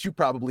hit that you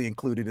probably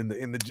included in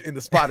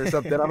the spot or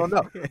something. I don't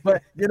know,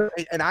 but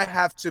and I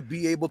have to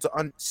be able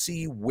to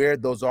see where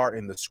those are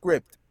in the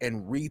script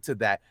and read to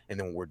that, and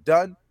then when we're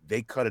done,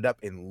 they cut it up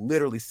and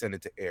literally send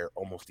it to air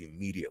almost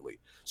immediately.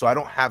 So I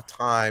don't have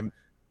time.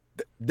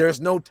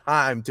 There's no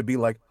time to be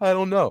like, I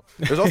don't know.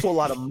 There's also a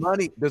lot of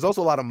money. There's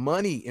also a lot of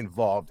money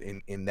involved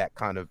in that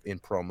kind of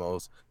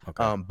promos.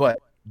 But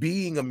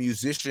being a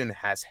musician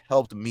has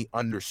helped me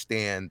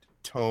understand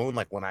tone.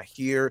 Like when I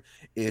hear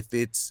if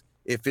it's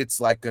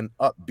like an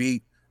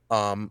upbeat,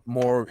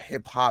 more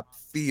hip hop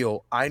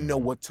feel, I know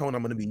what tone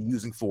I'm going to be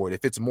using for it.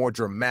 If it's more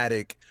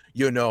dramatic,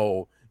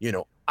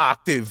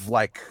 octave,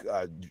 like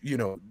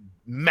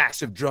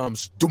massive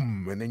drums,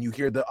 doom, and then you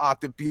hear the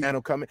octave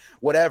piano coming,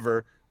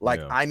 whatever. Like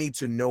I need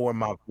to know where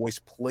my voice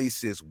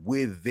places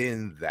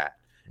within that.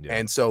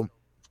 And so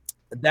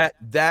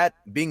that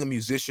being a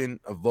musician,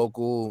 a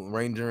vocal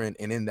arranger, and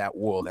in that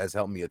world has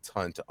helped me a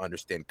ton to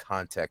understand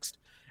context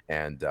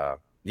and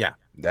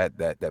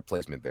that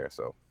placement there.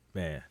 So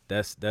man,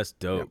 that's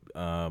dope.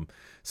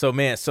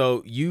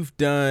 So you've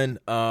done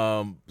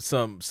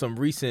some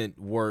recent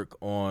work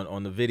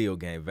on the video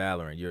game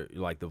Valorant. You're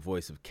like the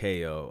voice of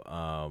KO.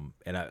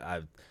 And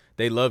I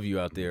they love you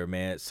out there,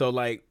 man. So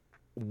like,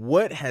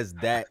 what has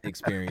that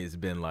experience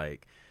been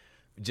like,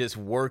 just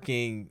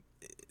working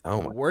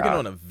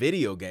on a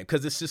video game?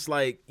 Because it's just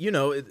like,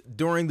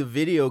 during the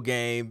video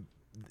game,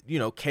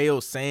 KO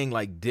saying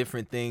like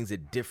different things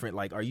at different,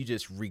 like, are you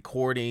just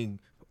recording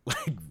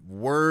like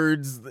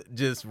words,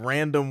 just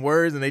random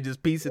words, and they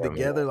just piece it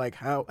together? Like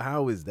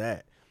how is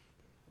that?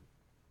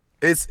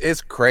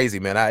 It's crazy,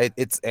 man.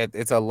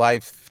 It's a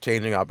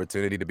life-changing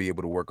opportunity to be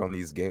able to work on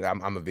these games.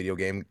 I'm a video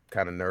game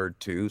kind of nerd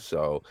too,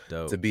 so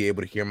to Dope. be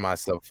able to hear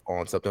myself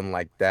on something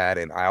like that,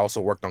 and I also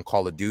worked on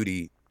Call of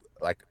Duty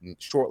like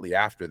shortly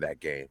after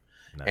that game,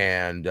 Nice.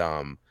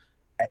 and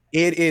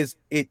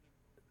it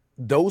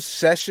those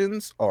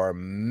sessions are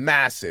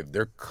massive.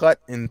 They're cut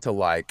into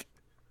like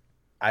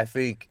I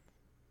think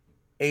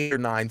 8 or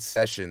 9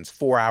 sessions,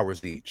 4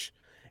 hours each.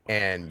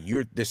 And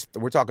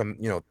we're talking,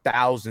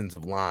 thousands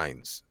of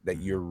lines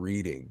that you're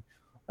reading.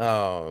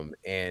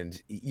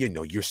 And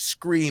you're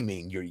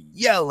screaming, you're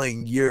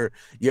yelling,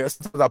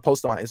 sometimes I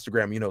post on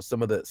Instagram,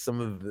 some of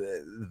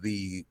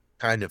the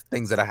kind of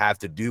things that I have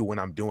to do when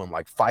I'm doing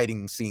like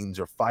fighting scenes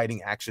or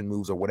fighting action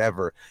moves or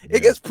whatever. Yeah.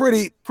 It gets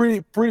pretty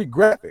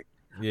graphic.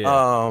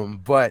 Yeah.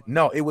 But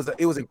no, it was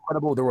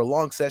incredible. There were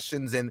long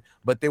sessions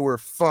but they were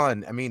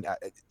fun. I mean,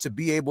 to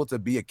be able to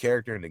be a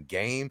character in the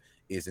game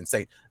is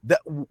insane. That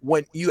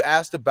when you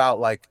asked about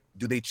like,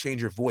 do they change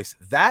your voice?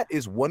 That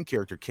is one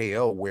character,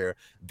 KO, where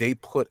they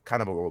put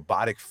kind of a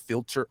robotic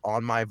filter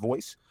on my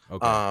voice.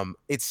 Okay.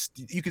 It's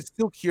you can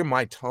still hear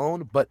my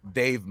tone, but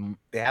they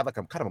have like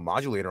a kind of a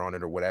modulator on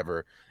it or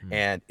whatever, Hmm.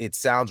 and it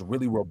sounds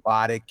really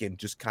robotic and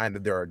just kind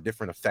of there are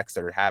different effects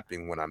that are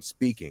happening when I'm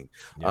speaking.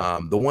 Yeah.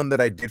 The one that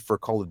I did for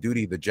Call of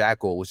Duty, the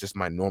Jackal, was just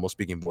my normal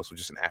speaking voice with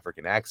just an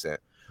African accent.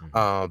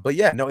 But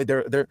yeah, no,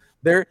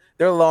 they're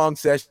long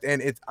sessions,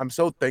 and I'm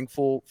so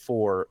thankful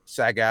for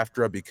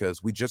SAG-AFTRA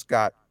because we just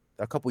got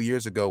a couple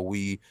years ago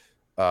we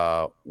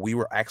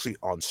were actually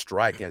on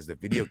strike as the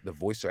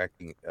voice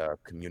acting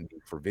community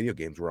for video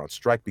games were on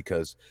strike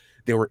because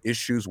there were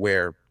issues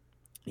where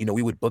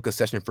we would book a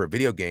session for a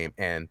video game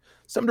and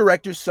some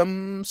directors,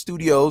 some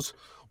studios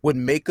would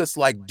make us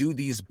like do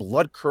these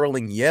blood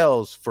curdling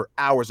yells for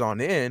hours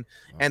on end.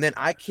 And then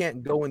I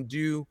can't go and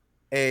do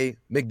a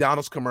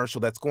McDonald's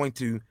commercial that's going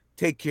to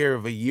take care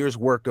of a year's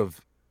worth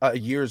of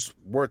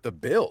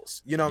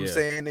bills. You know what I'm Yeah.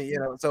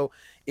 saying? So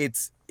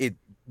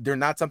they're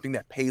not something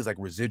that pays like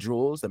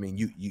residuals. I mean,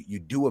 you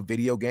do a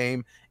video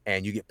game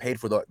and you get paid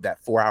for that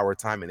 4 hour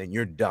time and then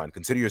you're done.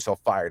 Consider yourself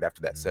fired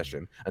after that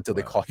session until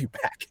they Wow. call you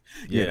back.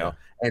 Yeah.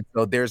 And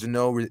so there's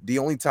the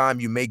only time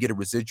you may get a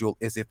residual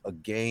is if a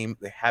game,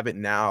 they have it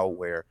now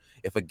where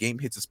if a game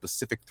hits a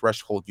specific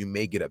threshold, you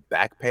may get a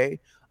back pay.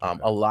 Okay.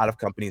 A lot of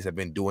companies have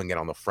been doing it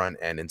on the front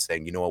end and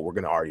saying, you know what, we're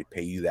going to already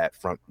pay you that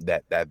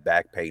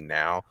back pay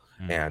now.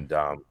 And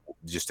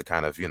just to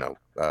kind of,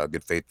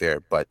 good faith there.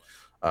 But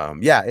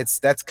yeah,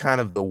 that's kind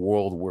of the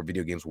world where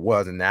video games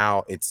was. And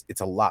now it's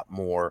a lot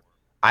more,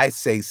 I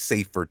say,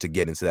 safer to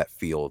get into that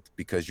field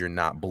because you're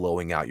not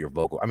blowing out your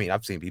vocal. I mean,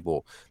 I've seen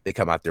people, they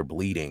come out there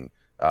bleeding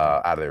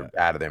out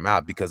of their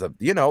mouth because of,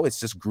 it's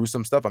just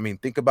gruesome stuff. I mean,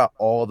 think about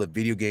all the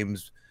video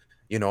games,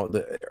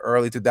 the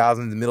early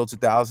 2000s, the middle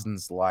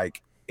 2000s,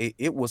 like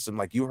it was some,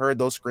 like, you heard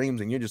those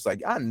screams and you're just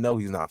like, I know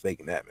he's not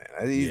faking that,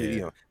 man.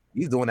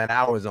 He's doing that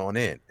hours on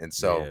end. And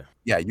so,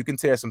 yeah, you can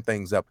tear some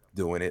things up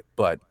doing it,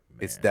 but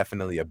it's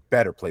definitely a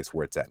better place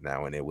where it's at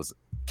now. And it was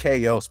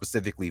KO,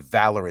 specifically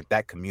Valorant,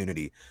 that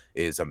community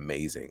is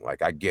amazing.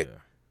 Like, I get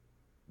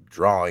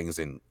drawings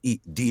and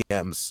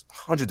DMs,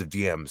 hundreds of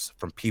DMs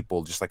from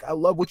people just like, I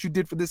love what you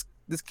did for this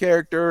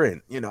character,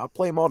 and I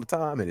play him all the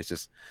time, and it's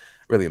just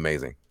really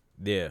amazing.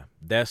 Yeah,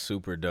 that's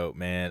super dope,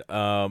 man.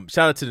 Shout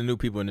out to the new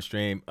people in the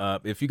stream.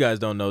 If you guys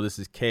don't know, this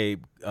is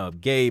Gabe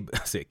Kunda,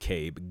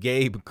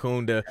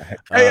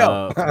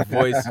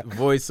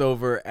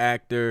 voiceover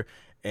actor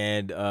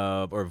and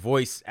or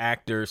voice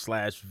actor /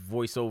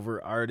 voiceover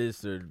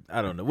artist, or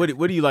I don't know.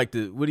 What do you like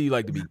to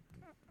be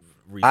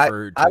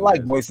referred to? I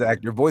like voice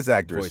actor. Voice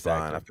actor is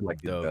fine. I feel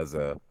like dope. It does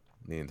the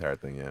entire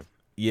thing. Yeah.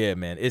 Yeah,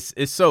 man, it's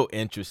so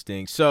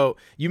interesting. So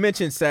you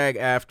mentioned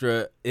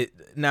SAG-AFTRA.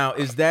 Now,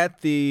 is that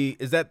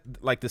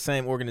like the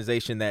same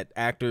organization that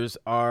actors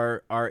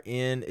are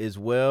in as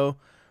well?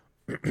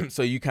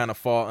 So you kind of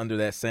fall under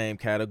that same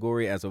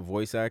category as a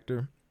voice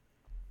actor?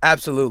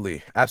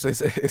 Absolutely.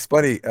 It's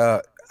funny.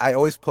 I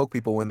always poke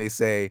people when they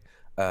say,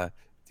 when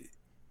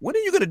are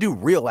you going to do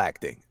real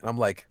acting? And I'm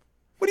like,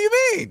 what do you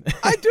mean?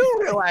 I do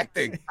real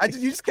acting.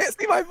 You just can't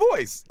see my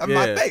voice.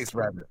 My face,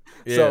 rather.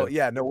 Yeah. So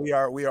yeah, no, we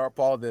are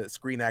part of the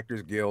Screen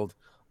Actors Guild,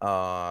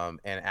 and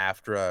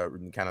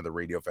AFTRA, kind of the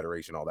Radio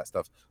Federation, all that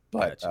stuff.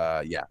 But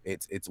yeah,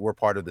 we're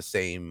part of the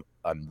same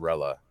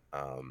umbrella,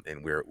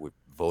 and we're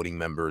voting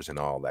members and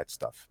all that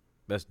stuff.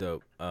 That's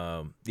dope.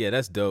 Yeah,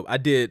 that's dope. I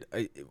did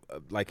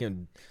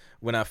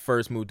when I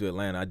first moved to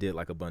Atlanta, I did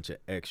like a bunch of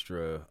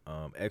extra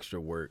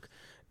work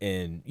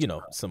in,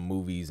 some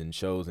movies and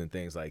shows and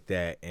things like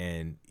that.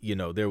 And,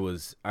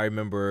 I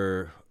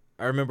remember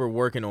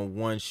working on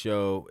one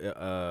show,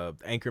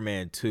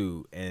 Anchorman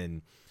 2,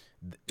 and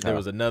there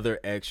was another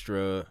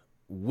extra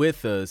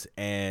with us,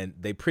 and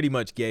they pretty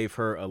much gave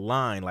her a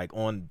line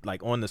on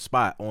the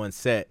spot on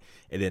set,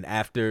 and then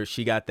after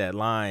she got that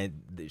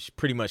line,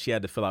 she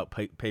had to fill out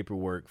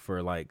paperwork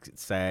for like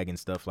SAG and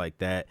stuff like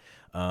that,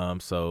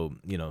 so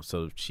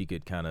she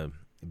could kind of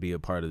be a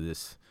part of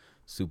this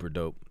super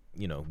dope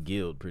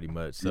guild, pretty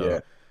much.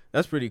 So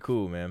That's pretty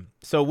cool, man.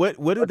 So what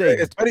do Okay, they?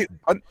 it's funny.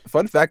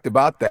 Fun fact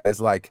about that is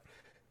like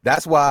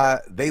that's why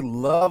they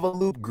love a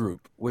loop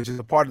group, which is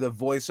a part of the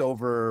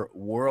voiceover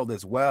world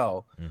as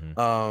well.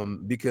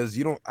 Mhm. Because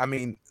you don't, I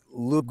mean,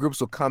 loop groups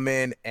will come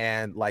in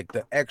and like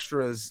the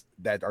extras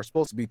that are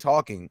supposed to be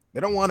talking, they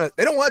don't want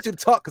you to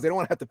talk because they don't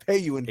want to have to pay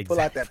you and pull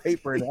out that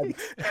paper and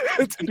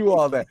to do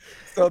all that.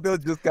 So they'll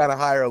just kind of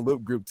hire a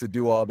loop group to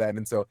do all that.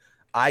 And so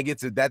I get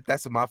to that.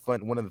 That's my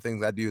fun. One of the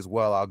things I do as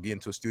well. I'll get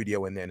into a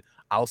studio and then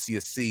I'll see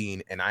a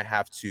scene and I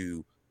have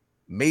to,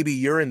 maybe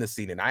you're in the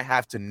scene and I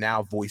have to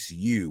now voice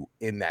you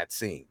in that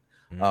scene.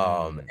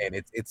 And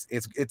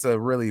it's a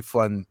really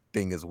fun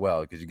thing as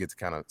well because you get to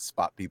kind of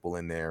spot people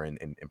in there and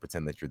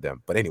pretend that you're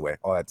them. But anyway,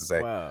 all that to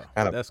say, Wow,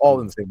 kind of that's all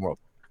cool. in the same world.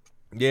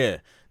 Yeah,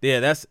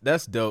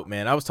 that's dope,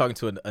 man. I was talking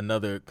to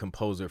another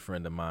composer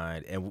friend of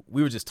mine, and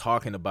we were just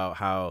talking about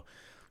how,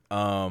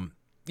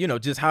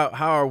 just how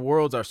our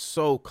worlds are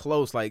so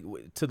close, like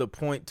to the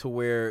point to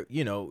where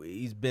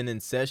he's been in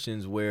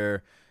sessions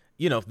where,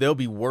 they'll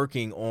be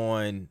working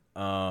on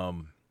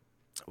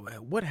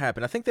what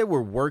happened? I think they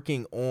were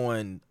working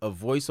on a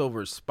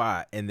voiceover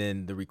spot, and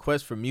then the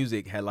request for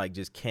music had like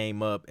just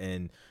came up,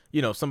 and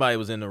somebody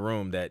was in the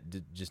room that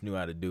just knew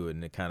how to do it,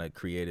 and it kind of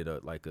created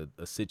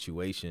a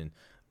situation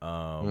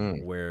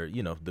where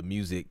the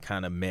music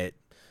kind of met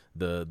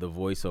the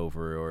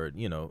voiceover, or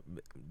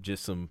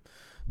just some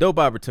dope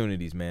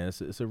opportunities, man.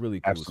 It's a really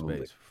cool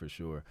space for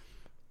sure,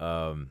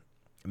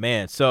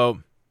 man.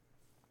 So,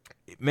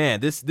 man,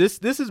 this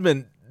has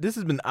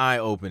been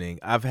eye-opening.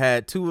 I've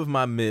had 2 of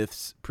my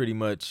myths pretty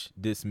much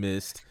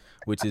dismissed,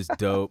 which is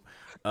dope.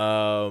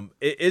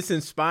 It's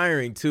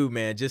inspiring too,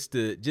 man, just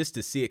to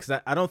see it, because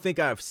I don't think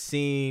I've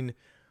seen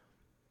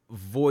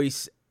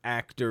voice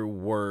actor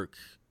work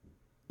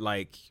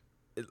like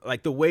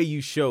the way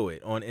you show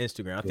it on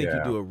Instagram. I think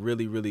you do a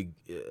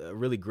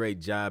really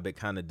great job at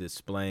kind of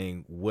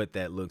displaying what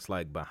that looks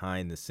like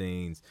behind the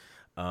scenes,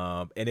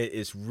 and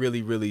it's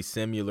really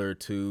similar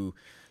to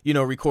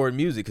record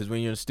music, because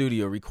when you're in the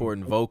studio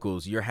recording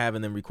vocals, you're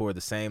having them record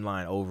the same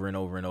line over and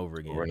over and over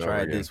again.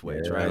 Try it this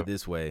way, try it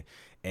this way.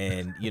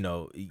 And,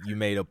 you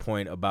made a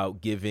point about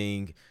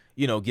giving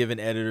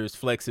editors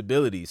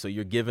flexibility. So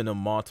you're giving them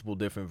multiple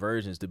different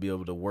versions to be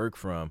able to work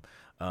from.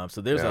 So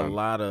there's a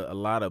lot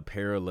of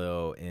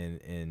parallel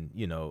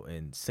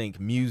in sync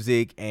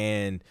music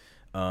and,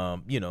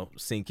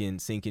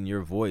 syncing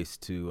your voice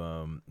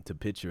to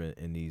picture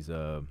in these,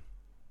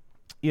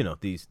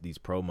 these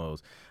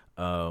promos.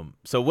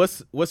 So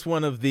what's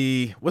one of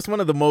the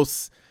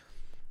most,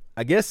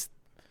 I guess,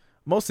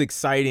 most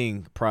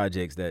exciting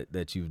projects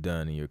that you've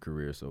done in your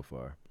career so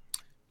far?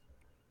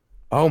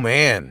 Oh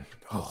man,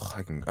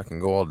 I can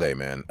go all day,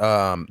 man.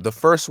 The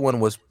first one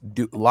was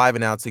live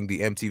announcing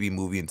the MTV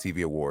Movie and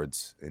TV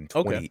Awards in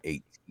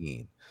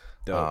 2018.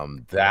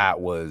 That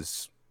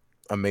was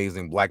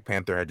amazing. Black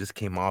Panther had just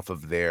came off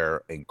of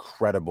their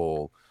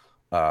incredible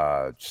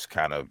just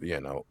kind of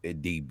a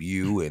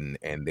debut,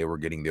 and they were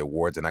getting the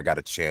awards, and I got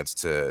a chance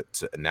to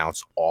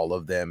announce all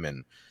of them,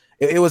 and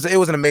it was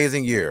an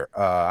amazing year.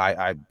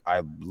 I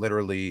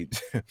literally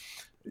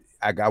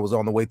I was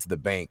on the way to the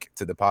bank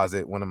to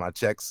deposit one of my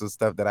checks and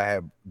stuff that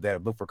I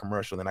booked for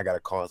commercial. Then I got a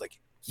call. I was like,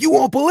 "You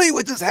won't believe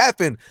what just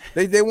happened.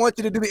 They want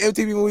you to do the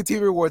MTV Movie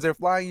TV Awards. They're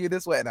flying you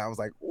this way." And I was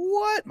like,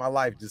 "What?" My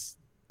life just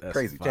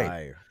crazy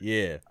change.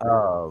 Yeah.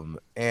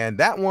 And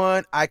that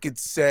one I could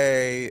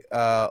say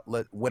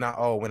when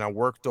I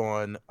worked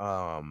on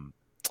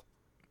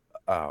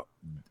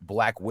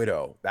Black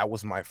Widow, that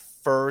was my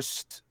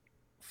first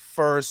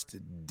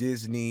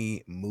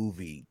Disney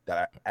movie that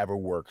I ever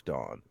worked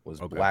on, was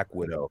Black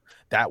Widow.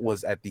 That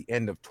was at the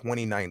end of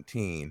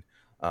 2019.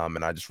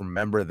 And I just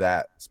remember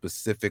that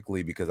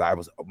specifically because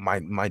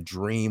my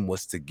dream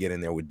was to get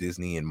in there with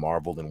Disney and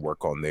Marvel and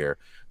work on their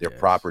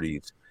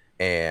properties.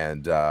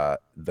 And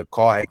the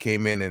call had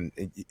came in,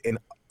 and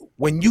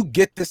when you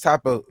get this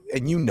type of,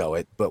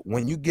 and but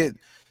when you get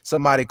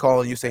somebody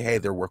calling you, say, hey,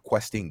 they're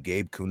requesting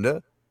Gabe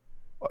Kunda,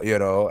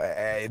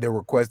 they're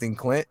requesting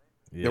Clint,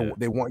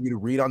 they want you to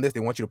read on this, they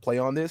want you to play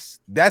on this.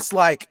 That's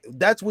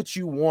what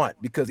you want,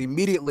 because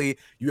immediately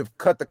you have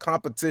cut the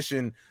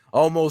competition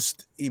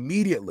almost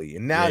immediately,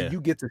 and now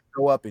you get to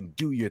show up and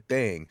do your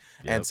thing.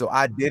 And so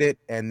I did it,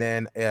 and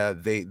then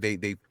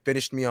they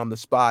finished me on the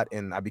spot,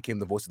 and I became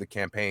the voice of the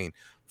campaign.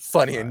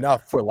 Funny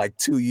enough, for like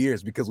 2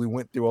 years, because we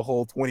went through a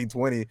whole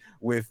 2020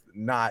 with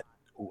not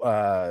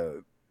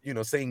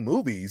saying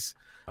movies.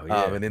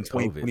 And then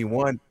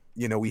 2021,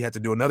 we had to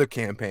do another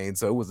campaign,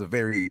 so it was a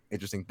very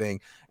interesting thing.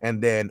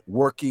 And then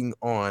working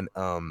on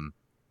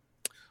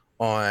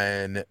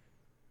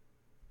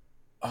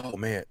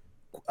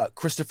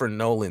Christopher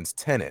Nolan's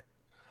Tenet.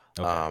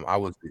 I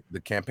was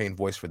the campaign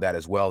voice for that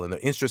as well. And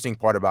the interesting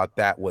part about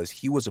that was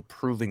he was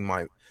approving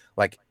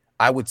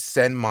I would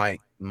send my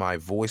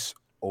voice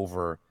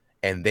over,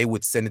 and they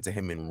would send it to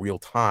him in real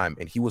time,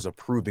 and he was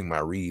approving my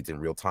reads in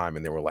real time,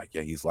 and they were like,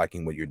 yeah, he's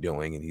liking what you're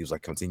doing, and he was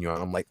like, continue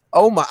on. I'm like,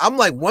 I'm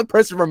like one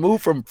person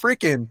removed from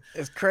freaking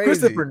it's crazy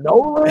Christopher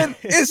Nolan.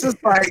 It's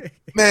just like,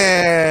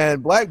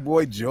 man, black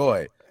boy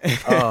joy.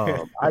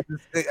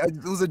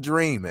 It was a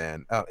dream,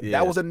 man. That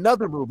Yeah. was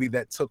another movie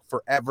that took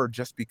forever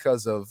just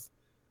because of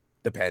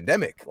the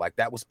pandemic. Like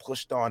that was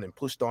pushed on and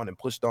pushed on and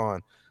pushed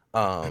on.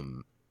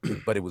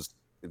 But it was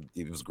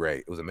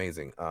great. It was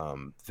amazing.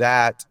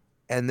 That,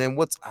 and then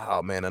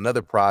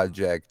another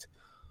project.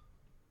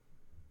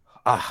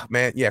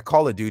 Man, yeah,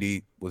 Call of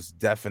Duty was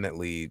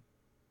definitely,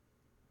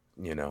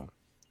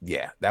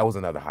 yeah, that was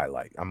another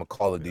highlight. I'm a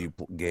Call of Duty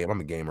game.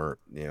 I'm a gamer,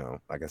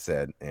 like I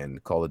said,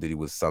 and Call of Duty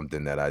was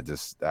something that I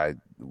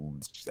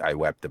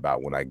wept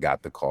about when I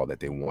got the call that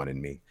they wanted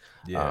me.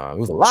 Yeah. It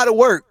was a lot of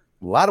work.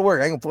 A lot of work.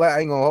 I ain't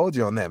gonna hold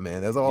you on that,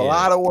 man. There's a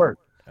lot of work.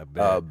 I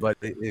bet. But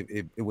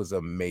it was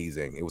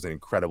amazing. It was an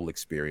incredible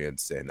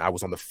experience, and I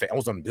was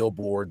on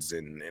billboards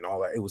and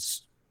all that. It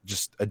was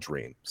just a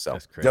dream. So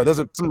That's crazy. those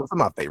are some of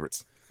my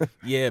favorites.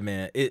 Yeah,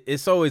 man.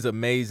 It's always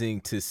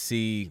amazing to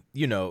see,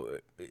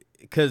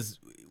 because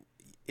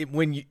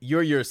when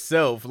you're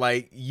yourself,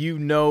 like,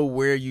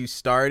 where you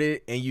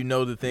started and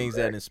the things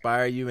that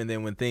inspire you. And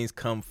then when things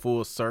come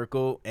full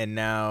circle and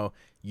now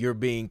you're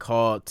being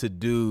called to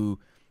do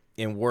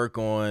and work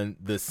on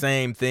the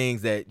same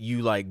things that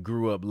you like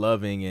grew up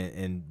loving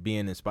and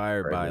being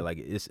inspired by, like,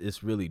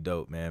 it's really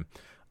dope, man.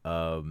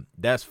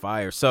 That's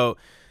fire. So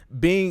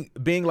being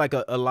like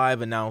a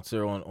live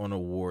announcer on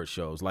award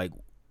shows, like,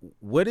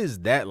 what is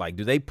that like?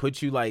 Do they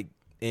put you like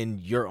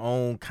in your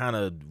own kind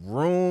of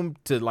room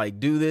to like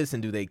do this,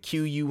 and do they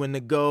cue you when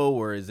to go,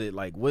 or is it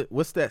like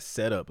what's that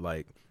setup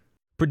like?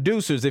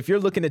 Producers, if you're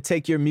looking to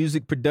take your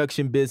music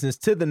production business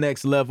to the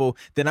next level,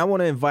 then I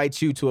want to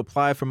invite you to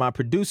apply for my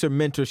producer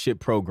mentorship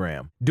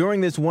program.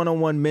 During this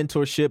one-on-one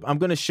mentorship, I'm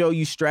going to show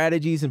you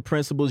strategies and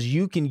principles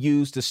you can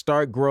use to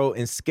start, grow,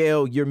 and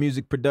scale your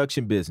music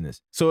production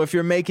business. So if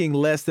you're making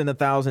less than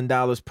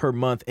 $1,000 per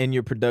month in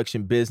your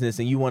production business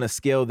and you want to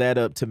scale that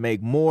up to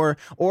make more,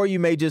 or you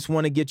may just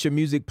want to get your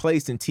music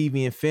placed in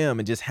TV and film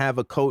and just have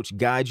a coach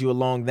guide you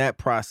along that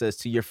process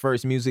to your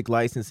first music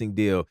licensing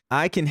deal,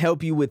 I can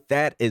help you with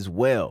that as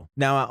well.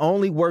 Now, I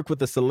only work with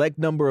a select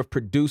number of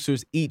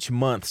producers each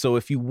month, so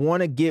if you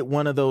want to get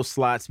one of those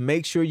slots,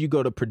 make sure you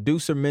go to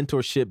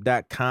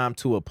producermentorship.com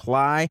to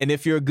apply, and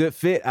if you're a good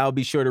fit, I'll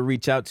be sure to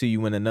reach out to you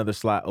when another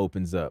slot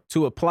opens up.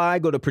 To apply,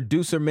 go to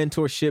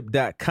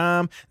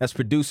producermentorship.com. That's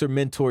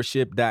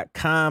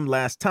producermentorship.com.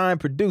 Last time,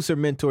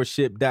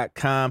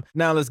 producermentorship.com.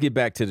 Now let's get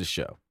back to the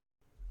show.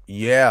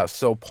 Yeah,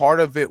 so part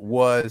of it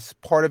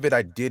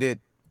I did it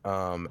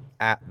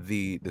at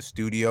the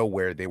studio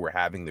where they were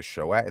having the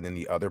show at, and then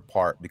the other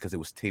part, because it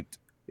was taped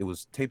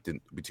in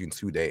between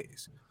 2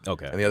 days.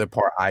 Okay. And the other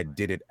part I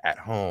did it at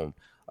home.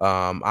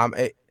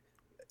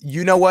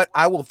 You know what?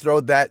 I will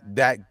throw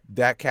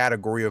that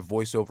category of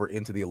voiceover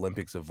into the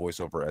Olympics of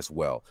voiceover as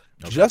well.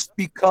 Okay. Just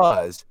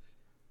because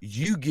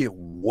you get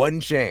one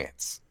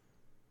chance.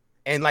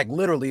 And like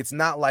literally, it's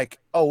not like,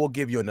 oh, we'll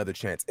give you another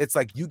chance. It's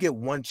like you get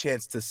one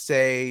chance to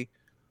say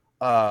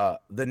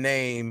the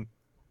name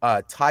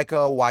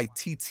Taika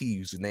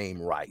Waititi's name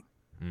right.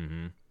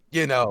 Mm-hmm.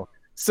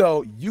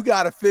 So you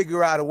got to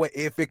figure out a way.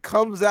 If it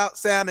comes out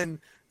sounding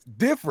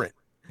different,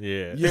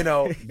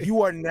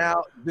 you are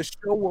now, the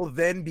show will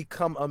then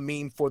become a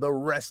meme for the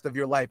rest of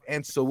your life,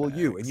 and so will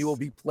you, and you will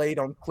be played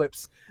on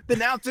clips. The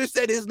announcer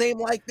said his name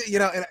like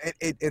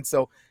that, and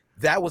so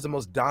that was the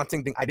most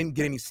daunting thing. I didn't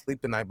get any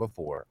sleep the night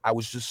before. I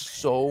was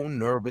just so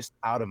nervous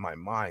out of my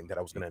mind that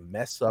I was going to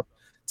mess up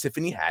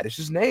Tiffany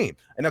Haddish's name.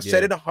 And I've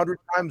said it 100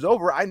 times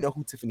over. I know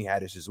who Tiffany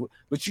Haddish is,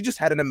 but she just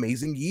had an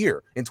amazing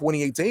year in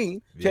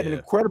 2018. She had an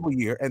incredible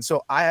year. And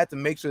so I had to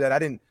make sure that I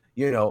didn't,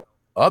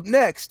 up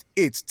next,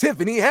 it's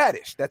Tiffany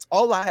Haddish. That's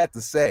all I had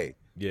to say.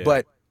 Yeah.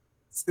 But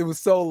it was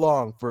so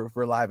long for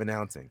live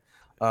announcing.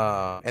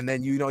 And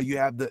then, you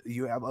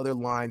have other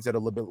lines that are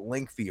a little bit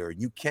lengthier.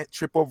 You can't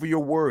trip over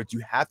your words.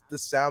 You have to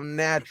sound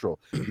natural,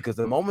 because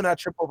the moment I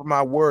trip over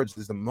my words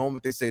is the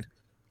moment they said,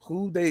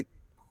 who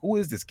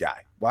is this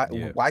guy?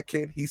 Why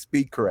can't he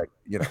speak correct?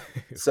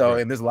 So,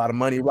 and there's a lot of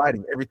money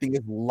writing. Everything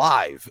is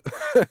live.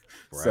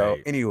 So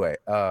anyway,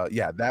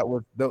 that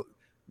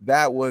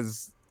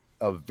was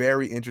a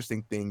very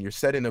interesting thing. You're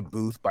set in a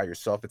booth by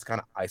yourself. It's kind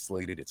of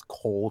isolated. It's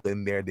cold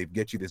in there. They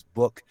get you this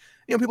book.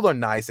 People are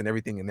nice and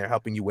everything, and they're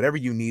helping you. Whatever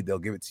you need, they'll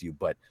give it to you.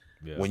 But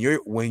when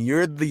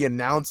you're the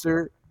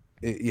announcer,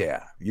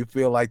 you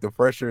feel like the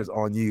pressure is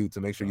on you to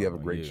make sure you have a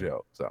great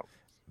show. So,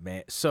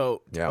 man.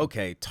 So,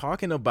 okay,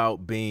 talking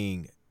about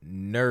being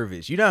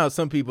nervous, how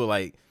some people,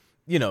 like,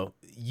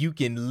 you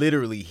can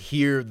literally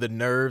hear the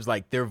nerves,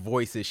 like their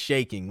voice is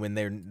shaking when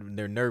they're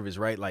nervous,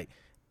 right? Like,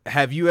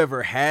 have you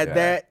ever had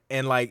that?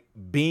 And like,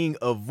 being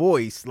a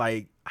voice,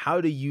 like, how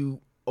do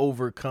you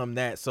overcome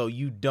that so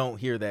you don't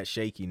hear that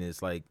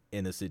shakiness, like,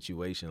 in a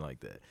situation like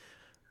that?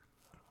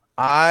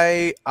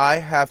 I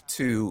have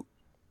to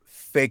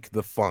fake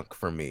the funk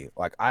for me.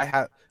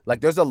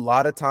 There's a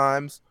lot of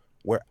times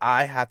where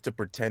I have to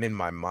pretend in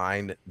my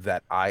mind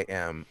that I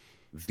am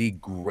the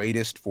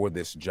greatest for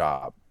this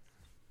job.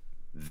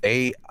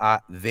 They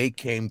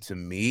came to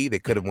me. They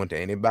could have went to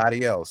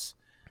anybody else,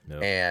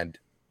 and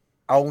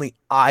only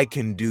I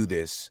can do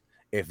this.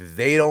 if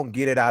they don't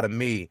get it out of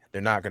me,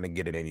 they're not going to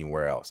get it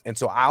anywhere else. And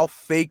so I'll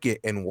fake it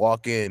and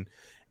walk in,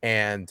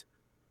 and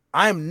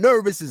I'm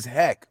nervous as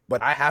heck,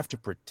 but I have to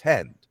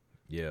pretend.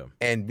 Yeah.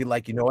 And be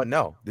like, you know what?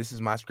 No, this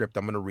is my script.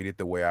 I'm going to read it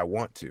the way I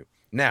want to.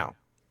 Now,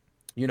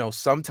 you know,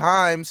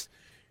 sometimes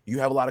you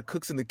have a lot of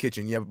cooks in the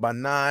kitchen. You have about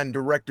 9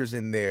 directors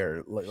in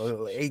there,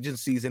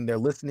 agencies in there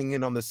listening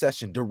in on the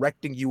session,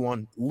 directing you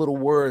on little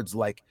words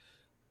like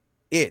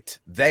it,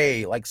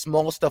 they, like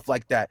small stuff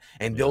like that.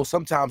 And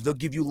sometimes they'll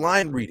give you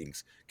line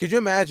readings. Could you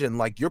imagine,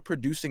 like, you're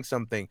producing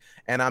something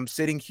and I'm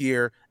sitting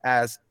here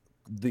as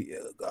the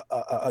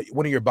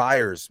one of your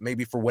buyers,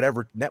 maybe for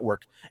whatever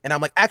network, and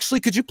I'm like, actually,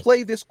 could you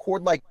play this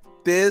chord like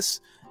this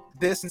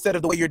instead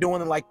of the way you're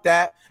doing it like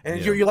that? And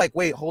you're like,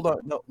 wait, hold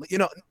on, no, you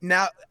know,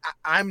 now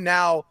I'm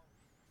now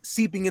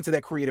seeping into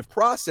that creative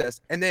process,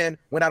 and then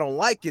when I don't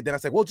like it, then I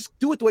say, well, just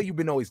do it the way you've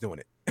been always doing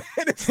it.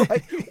 And it's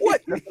like,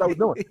 what? That's what I was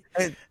doing.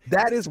 And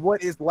that is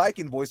what it's like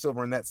in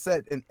voiceover in that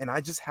set, and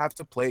I just have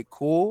to play it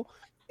cool,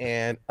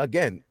 and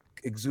again,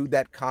 exude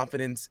that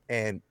confidence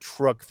and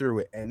truck through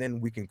it, and then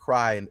we can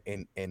cry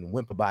and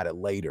wimp about it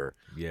later.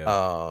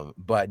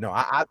 But no,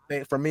 I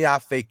think for me, I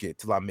fake it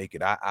till I make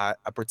it. I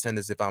pretend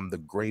as if I'm the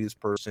greatest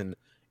person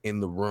in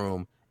the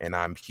room and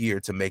I'm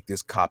here to make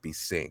this copy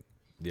sing.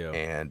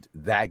 And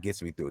that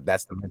gets me through it.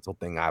 That's the mental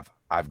thing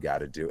I've got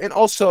to do. And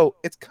also,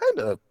 it's kind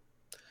of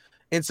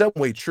in some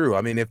way true.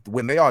 I mean,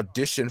 when they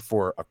audition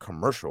for a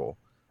commercial,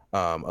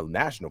 a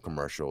national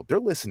commercial, they're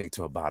listening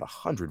to about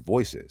 100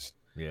 voices.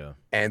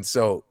 And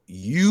so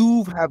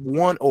you have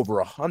won over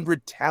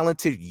 100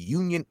 talented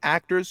union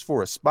actors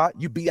for a spot.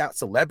 You beat out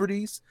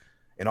celebrities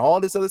and all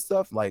this other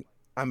stuff. Like,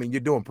 I mean, you're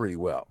doing pretty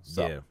well.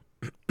 So.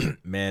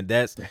 Man,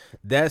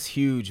 that's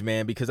huge,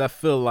 man, because I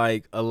feel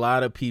like a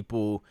lot of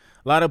people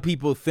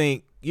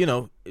think, you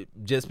know,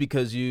 just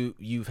because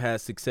you've had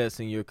success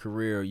in your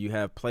career, or you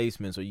have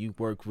placements, or you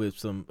work with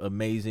some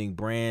amazing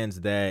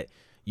brands, that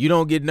you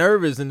don't get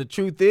nervous. And the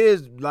truth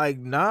is, like,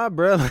 nah,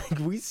 bro, like,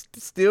 we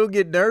still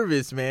get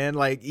nervous, man.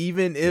 Like,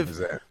 even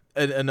if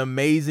an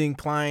amazing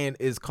client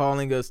is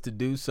calling us to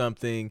do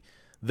something,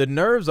 the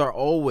nerves are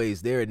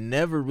always there. It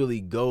never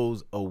really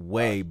goes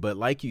away. But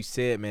like you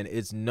said, man,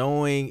 it's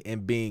knowing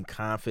and being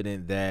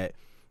confident that,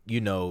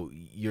 you know,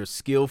 you're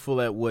skillful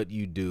at what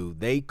you do.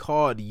 They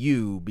called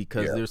you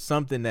because there's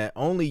something that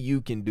only you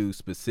can do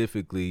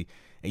specifically,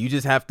 and you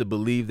just have to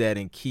believe that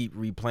and keep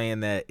replaying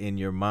that in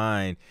your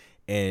mind,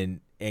 and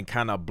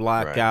kind of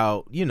block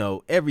out, you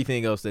know,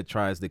 everything else that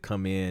tries to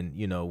come in,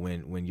 you know,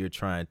 when you're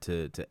trying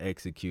to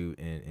execute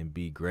and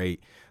be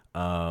great.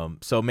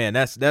 So man,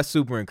 that's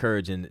super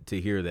encouraging to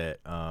hear that.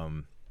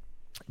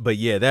 But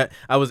yeah, that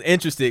I was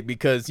interested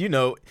because, you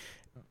know,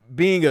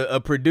 being a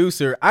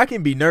producer, I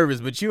can be nervous,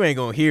 but you ain't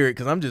gonna hear it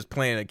because I'm just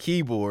playing a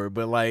keyboard.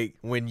 But like,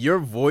 when your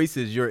voice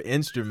is your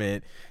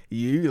instrument,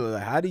 you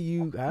like, how do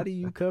you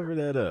cover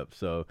that up?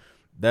 So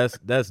that's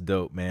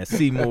dope, man.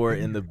 Seymour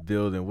in the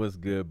building. What's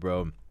good,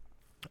 bro?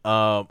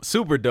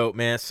 Super dope,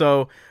 man.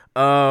 So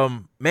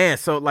man,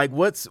 so like,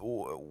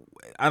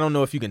 I don't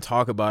know if you can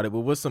talk about it,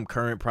 but what's some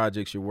current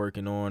projects you're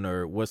working on,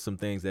 or what's some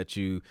things that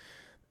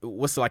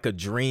what's like a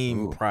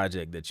dream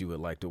project that you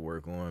would like to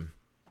work on?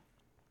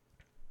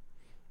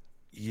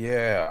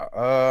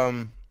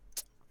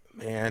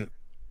 Man,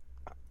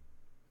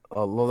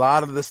 a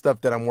lot of the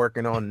stuff that I'm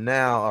working on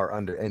now are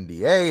under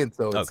NDA, and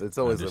so it's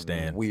always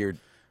a weird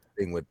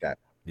thing with that.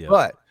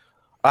 But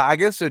I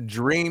guess a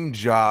dream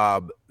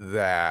job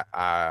that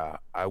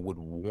I would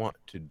want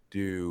to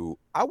do,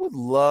 I would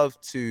love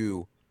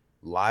to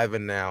live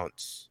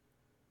announce.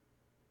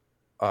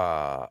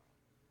 Oh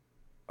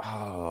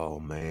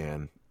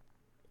man,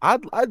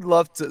 I'd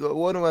love to.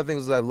 One of my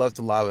things is I'd love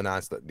to live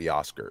announce the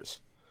Oscars.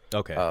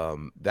 Okay.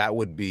 That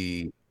would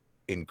be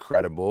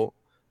incredible.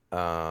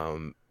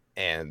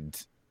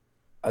 And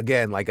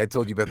again, like I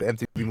told you about the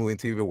MTV Movie and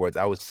TV Awards,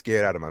 I was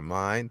scared out of my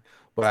mind,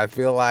 but I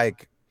feel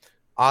like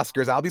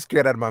Oscars, I'll be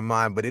scared out of my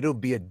mind, but it'll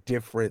be a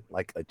different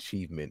like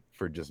achievement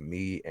for just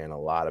me and a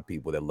lot of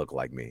people that look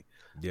like me.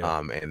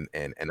 And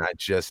I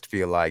just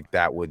feel like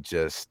that would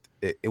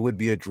it would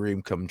be a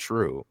dream come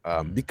true.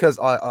 Because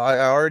I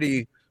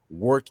already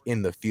work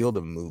in the field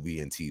of movie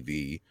and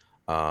TV.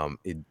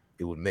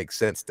 It would make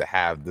sense to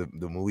have the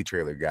movie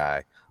trailer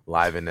guy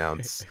live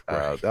announce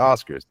the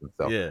Oscars and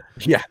stuff.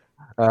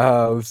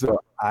 So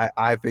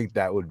I think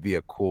that would be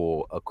a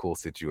cool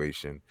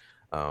situation.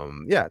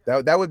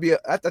 That would be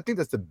I think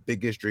that's the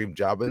biggest dream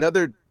job.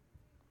 Another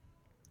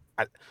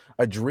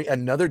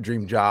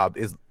dream job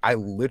is, I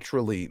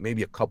literally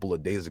maybe a couple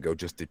of days ago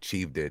just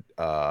achieved it.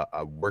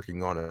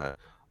 Working on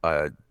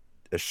a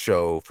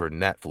show for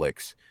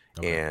Netflix,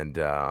 and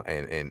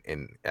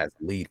as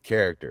lead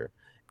character.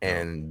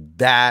 And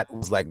that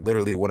was like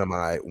literally one of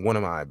my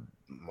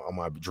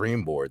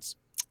dream boards,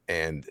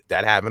 and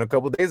that happened a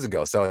couple of days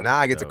ago. So now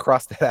I get to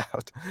cross that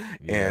out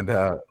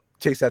and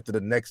chase after the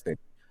next thing.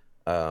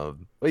 But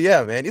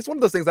yeah, man, it's one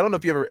of those things. I don't know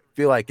if you ever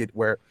feel like it,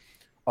 where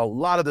a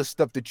lot of the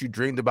stuff that you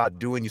dreamed about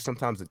doing, you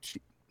sometimes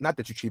not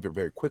that you achieve it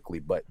very quickly,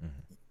 but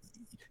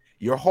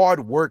your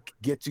hard work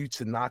gets you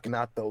to knocking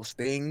out those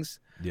things.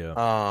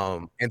 Yeah.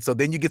 And so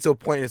then you get to a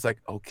point, it's like,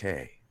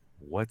 okay,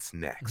 what's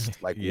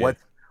next? Like, Yeah.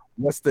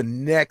 what's the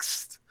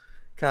next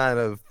kind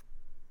of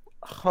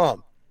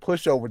hump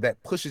pushover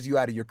that pushes you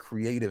out of your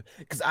creative?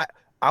 Because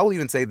I will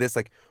even say this,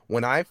 like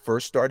when I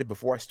first started,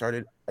 before I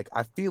started, like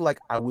I feel like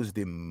I was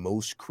the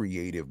most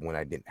creative when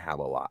I didn't have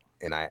a lot.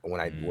 And when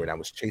I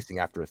was chasing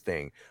after a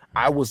thing,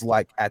 I was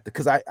like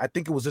because I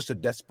think it was just a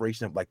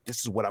desperation of like,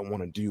 this is what I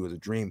want to do as a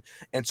dream.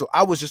 And so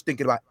I was just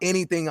thinking about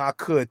anything I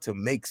could to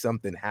make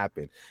something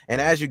happen. And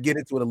as you get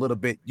into it a little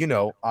bit, you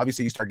know,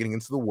 obviously you start getting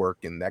into the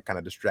work and that kind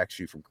of distracts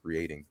you from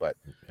creating. But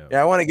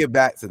yeah, I want to get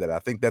back to that. I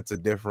think that's a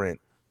different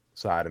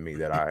side of me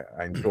that I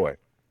enjoy.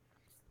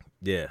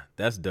 Yeah,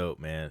 that's dope,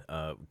 man.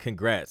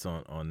 Congrats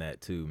on that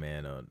too,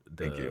 man.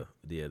 Thank you.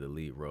 The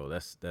lead role.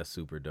 That's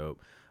super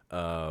dope.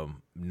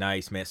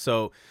 Nice, man.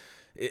 So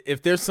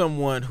if there's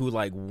someone who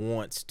like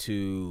wants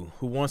to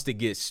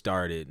get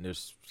started, and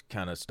there's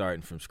kind of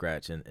starting from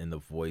scratch in the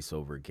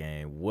voiceover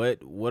game,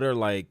 what are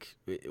like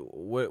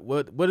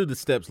what do the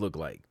steps look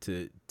like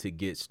to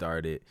get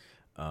started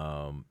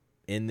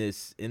in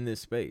this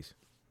space?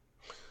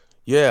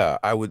 Yeah,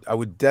 I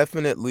would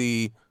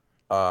definitely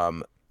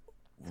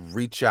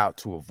reach out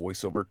to a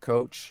voiceover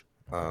coach.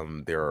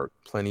 There are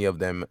plenty of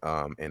them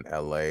in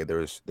LA.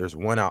 There's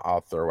one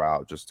I'll throw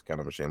out, just kind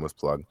of a shameless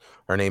plug.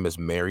 Her name is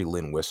Mary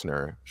Lynn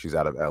Wisner. She's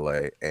out of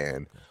LA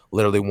and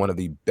literally one of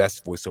the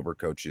best voiceover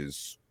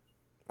coaches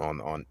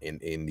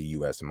in the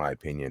US, in my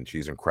opinion.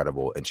 She's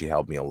incredible and she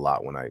helped me a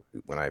lot when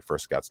I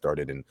first got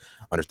started in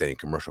understanding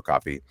commercial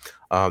copy.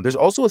 There's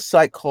also a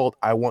site called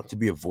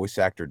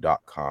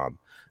iwanttobeavoiceactor.com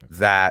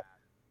that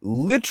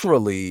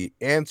literally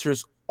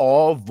answers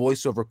all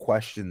voiceover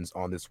questions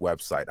on this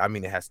website. I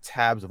mean, it has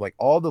tabs of like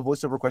all the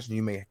voiceover questions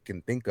you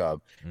can think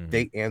of.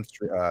 They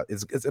answer.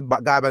 It's a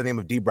guy by the name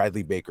of D.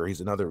 Bradley Baker.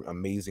 He's another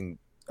amazing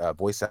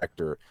voice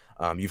actor.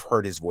 You've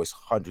heard his voice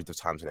hundreds of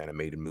times in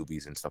animated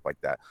movies and stuff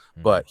like that.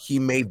 But he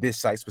made this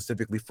site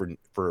specifically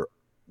for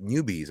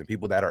newbies and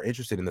people that are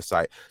interested in the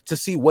site to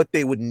see what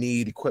they would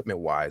need equipment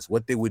wise,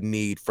 what they would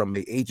need from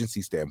the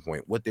agency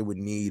standpoint, what they would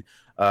need,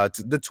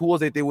 the tools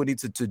that they would need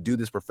to do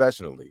this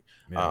professionally.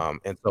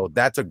 And so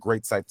that's a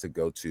great site to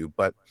go to.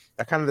 But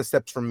that kind of the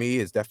steps for me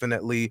is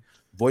definitely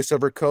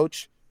voiceover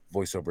coach,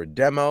 voiceover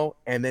demo.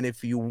 And then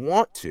if you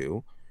want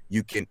to,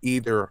 you can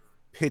either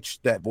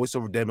pitch that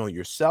voiceover demo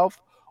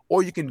yourself,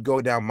 or you can go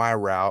down my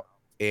route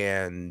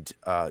and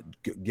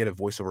get a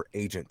voiceover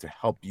agent to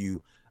help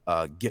you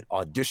get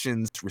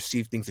auditions,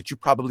 receive things that you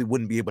probably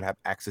wouldn't be able to have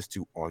access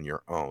to on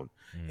your own.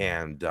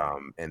 And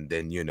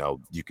then, you know,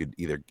 you could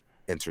either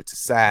enter to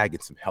SAG,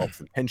 get some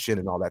health and pension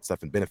and all that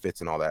stuff and benefits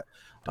and all that.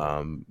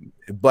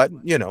 But,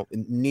 you know,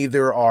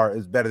 neither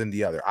is better than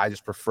the other. I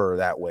just prefer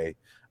that way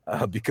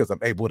because I'm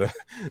able to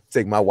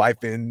take my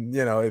wife in,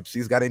 you know, if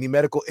she's got any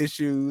medical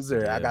issues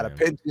or I got a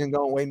pension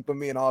going waiting for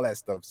me and all that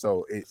stuff.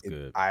 So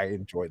I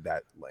enjoyed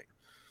that lane.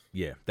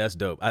 Yeah, that's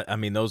dope. I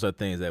mean, those are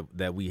things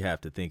that we have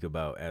to think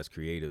about as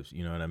creatives.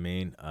 You know what I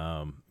mean?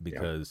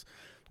 Because,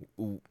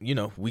 you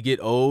know, we get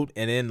old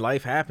and then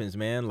life happens,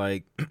 man.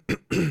 Like,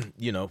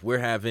 you know, we're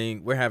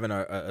having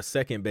a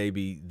second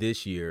baby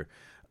this year.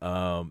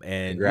 And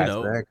Congrats, you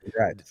know, man.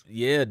 Congrats.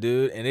 yeah,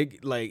 dude. And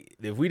it like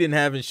if we didn't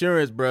have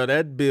insurance, bro,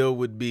 that bill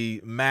would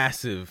be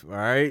massive. All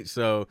right.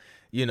 So,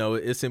 you know,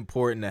 it's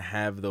important to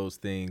have those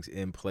things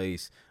in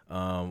place.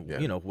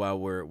 You know, while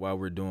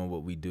we're doing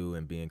what we do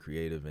and being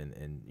creative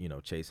and you know,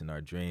 chasing our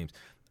dreams.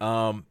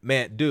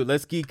 Man, dude,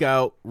 let's geek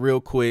out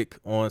real quick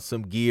on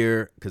some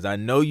gear because I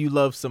know you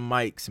love some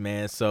mics,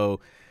 man. So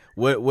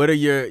what are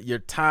your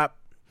top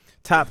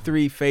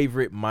 3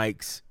 favorite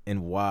mics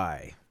and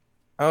why?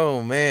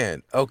 Oh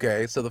man.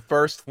 Okay. So the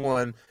first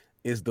one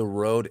is the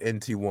Rode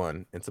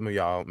NT1, and some of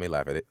y'all may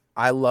laugh at it.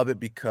 I love it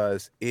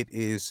because it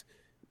is,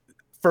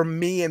 for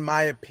me, in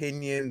my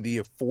opinion, the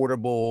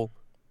affordable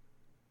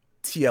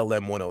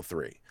TLM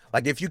 103.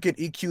 Like if you can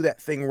EQ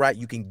that thing right,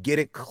 you can get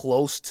it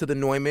close to the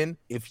Neumann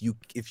if you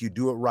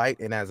do it right.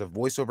 And as a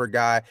voiceover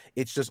guy,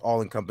 it's just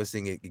all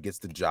encompassing. It gets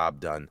the job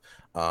done.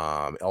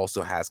 It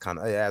also has it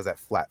has that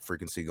flat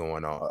frequency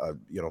going on,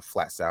 you know,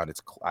 flat sound.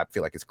 I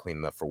feel like it's clean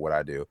enough for what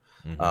I do.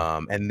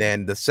 And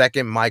then the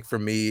second mic for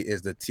me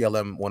is the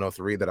TLM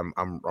 103 that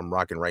I'm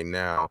rocking right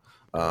now.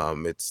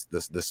 It's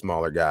the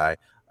smaller guy.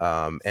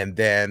 And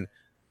then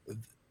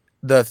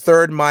the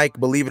third mic,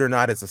 believe it or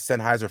not, is a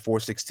Sennheiser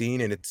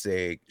 416, and it's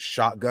a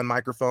shotgun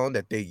microphone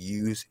that they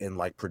use in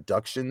like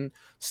production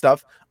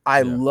stuff.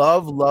 I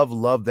love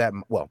that.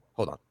 Well,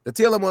 hold on. The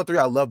TLM-103,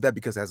 I love that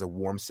because it has a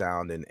warm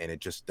sound and it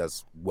just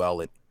does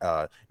well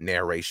at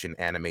narration,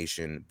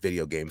 animation,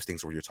 video games,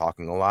 things where you're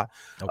talking a lot.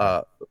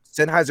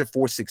 Sennheiser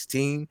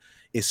 416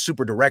 is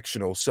super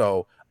directional,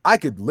 so I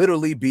could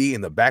literally be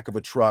in the back of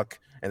a truck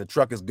and the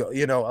truck is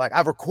you know, like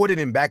I've recorded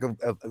in back of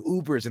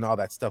Ubers and all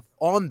that stuff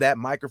on that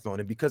microphone,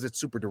 and because it's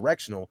super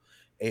directional,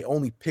 it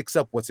only picks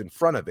up what's in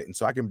front of it, and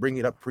so I can bring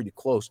it up pretty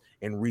close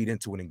and read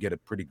into it and get a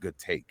pretty good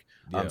take.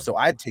 So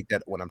I take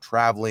that when I'm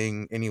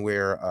traveling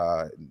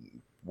anywhere,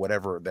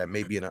 whatever that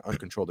may be in an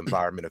uncontrolled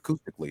environment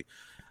acoustically.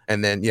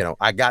 And then,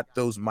 I got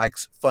those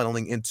mics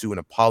funneling into an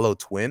Apollo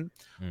Twin.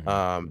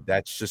 Mhm.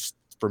 That's just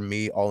for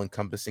me all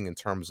encompassing in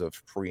terms of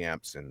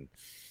preamps and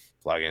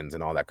plugins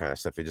and all that kind of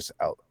stuff. It just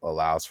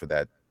allows for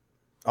that.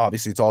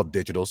 Obviously, it's all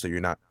digital, so you're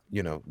not,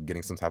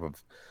 getting some type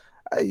of,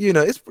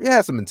 it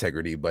has some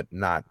integrity, but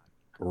not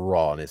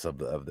rawness of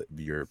the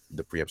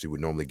preamps you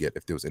would normally get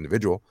if it was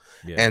individual.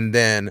 Yeah. And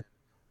then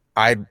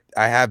I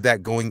have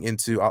that going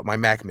into my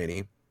Mac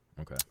Mini,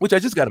 Okay. which I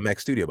just got a Mac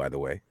Studio, by the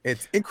way.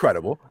 It's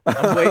incredible.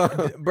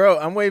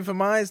 I'm waiting for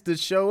mine to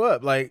show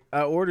up. Like,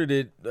 I ordered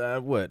it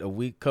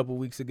couple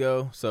weeks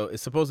ago, so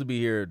it's supposed to be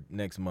here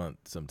next month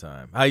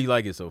sometime. How you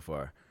like it so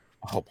far?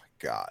 Oh my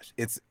gosh,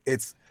 it's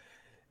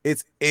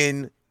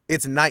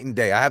night and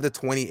day. I have the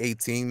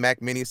 2018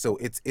 Mac Mini, so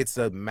it's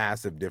a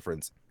massive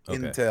difference. Okay.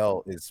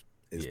 Intel is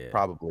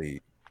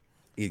probably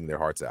eating their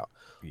hearts out,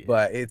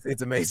 but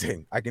it's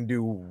amazing. I can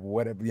do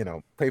whatever,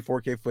 play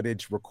 4K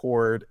footage,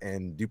 record,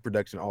 and do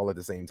production all at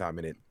the same time,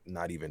 and it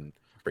not even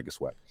break a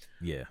sweat.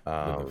 Yeah,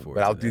 but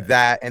I'll do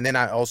that, and then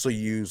I also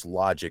use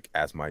Logic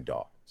as my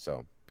DAW,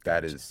 so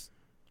that is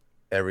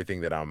everything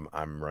that I'm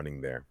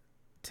running there.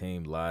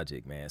 Team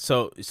Logic, man.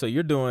 So are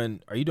you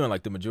doing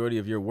like the majority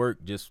of your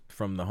work just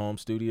from the home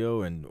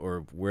studio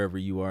or wherever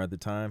you are at the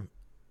time?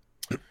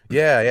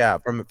 Yeah.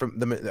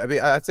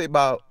 I'd say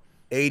about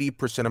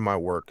 80% of my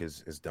work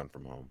is done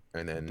from home.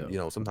 And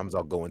then, sometimes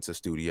I'll go into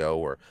studio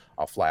or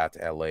I'll fly out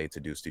to LA to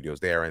do studios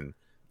there. And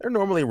they're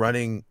normally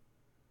running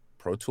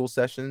Pro Tool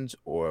sessions,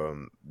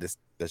 or that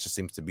just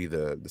seems to be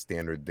the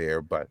standard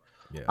there. But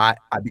I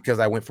because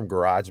I went from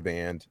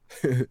GarageBand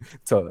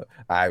to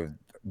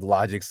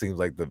Logic seems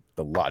like the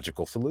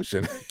logical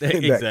solution.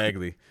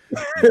 Exactly.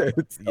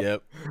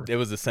 Yep. It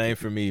was the same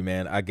for me,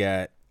 man. I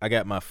got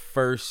my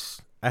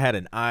first, I had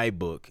an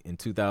iBook in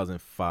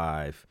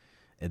 2005,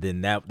 and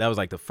then that was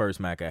like the first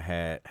Mac I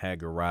had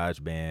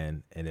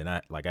GarageBand, and then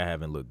I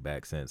haven't looked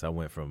back since. I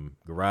went from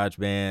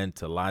GarageBand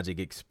to Logic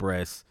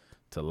Express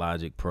to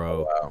Logic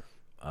Pro. Oh,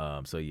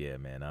 wow. So yeah,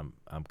 man,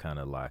 I'm kind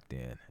of locked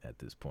in at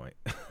this point.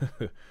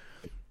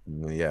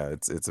 Yeah,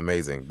 it's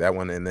amazing, that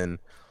one. And then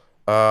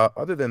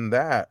other than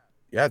that,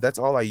 that's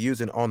all I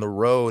use. And on the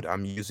road,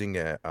 I'm using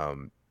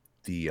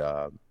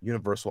the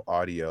Universal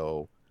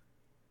Audio,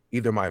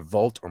 either my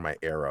Volt or my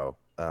Aero,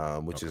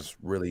 which is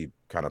really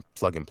kind of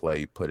plug and play.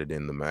 You put it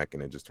in the Mac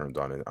and it just turns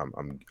on, and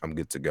I'm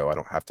good to go. I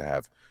don't have to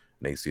have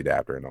an AC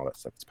adapter and all that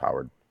stuff. It's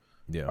powered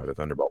by the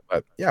Thunderbolt.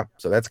 But yeah,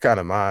 so that's kind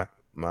of my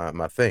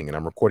thing. And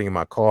I'm recording in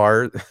my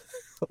car.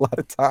 A lot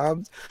of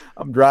times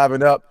I'm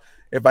driving up.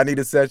 If I need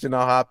a session,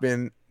 I'll hop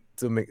in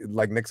to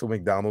next to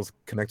McDonald's,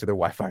 connect to their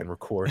Wi-Fi and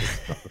record.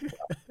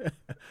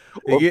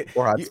 or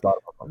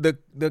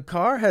the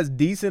car has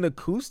decent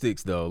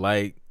acoustics though.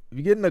 Like, if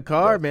you get in the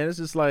car, man, it's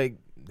just like,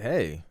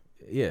 hey,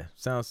 yeah,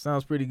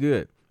 sounds pretty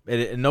good,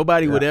 and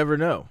nobody would ever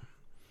know.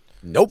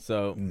 Nope.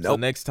 So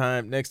next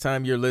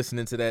time you're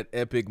listening to that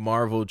epic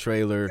Marvel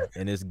trailer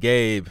and it's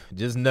Gabe,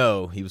 just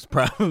know he was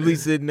probably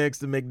sitting next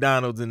to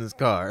McDonald's in his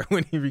car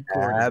when he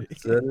recorded.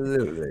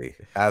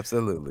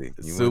 Absolutely.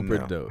 Super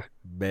dope,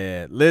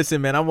 man.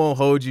 Listen, man, I won't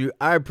hold you.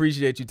 I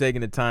appreciate you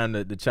taking the time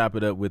to chop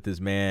it up with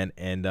us, man.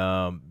 And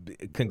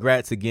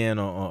congrats again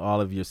on all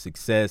of your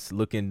success.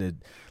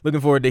 Looking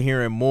forward to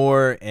hearing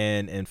more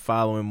and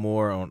following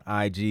more on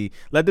IG.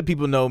 Let the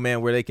people know,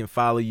 man, where they can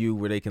follow you,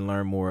 where they can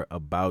learn more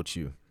about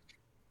you.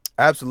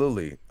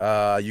 Absolutely.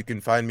 You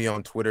can find me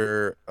on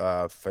Twitter,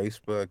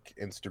 Facebook,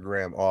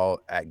 Instagram, all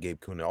at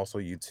Gabe Kuna. Also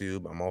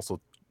YouTube. I'm also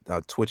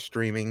Twitch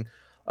streaming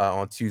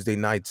on Tuesday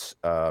nights.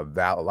 A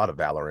lot of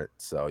Valorant,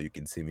 so you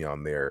can see me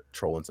on there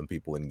trolling some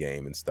people in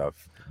game and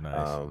stuff.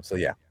 Nice. So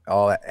yeah,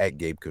 all at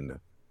Gabe Kuna.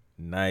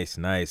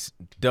 Nice,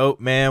 dope,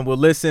 man. Well,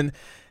 listen,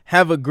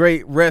 have a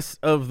great rest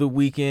of the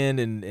weekend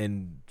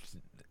and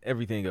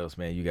everything else,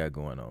 man, you got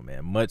going on,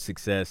 man. Much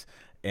success.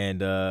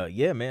 And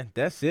yeah, man,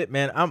 that's it,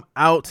 man. I'm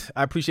out.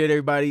 I appreciate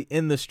everybody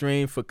in the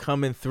stream for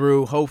coming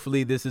through.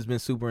 Hopefully this has been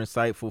super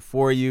insightful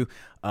for you.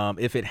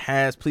 If it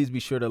has, please be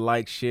sure to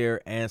like,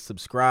 share, and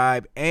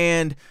subscribe.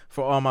 And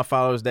for all my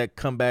followers that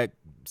come back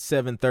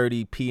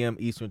 7:30 p.m.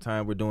 Eastern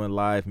time, we're doing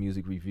live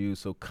music reviews.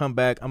 So come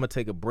back. I'm gonna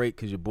take a break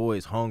because your boy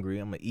is hungry.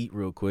 I'm gonna eat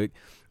real quick,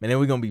 and then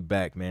we're gonna be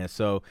back, man.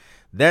 So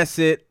that's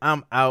it.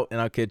 I'm out,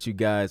 and I'll catch you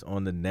guys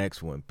on the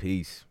next one.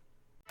 Peace.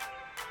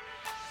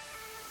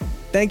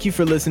 Thank you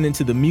for listening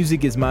to the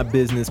Music is My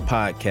Business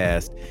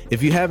podcast.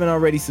 If you haven't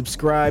already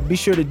subscribed, be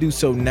sure to do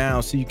so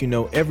now so you can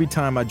know every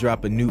time I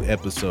drop a new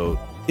episode.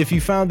 If you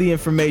found the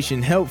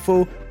information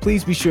helpful,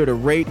 please be sure to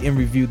rate and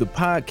review the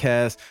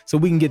podcast so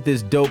we can get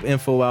this dope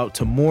info out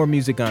to more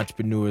music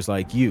entrepreneurs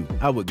like you.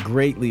 I would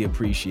greatly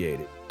appreciate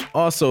it.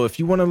 Also, if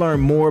you want to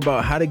learn more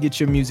about how to get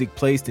your music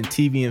placed in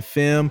TV and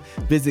film,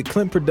 visit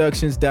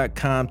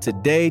clintproductions.com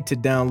today to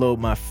download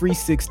my free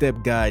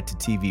 6-step guide to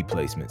TV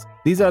placements.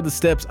 These are the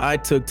steps I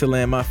took to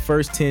land my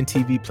first 10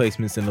 TV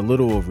placements in a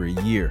little over a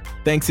year.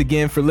 Thanks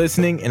again for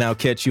listening, and I'll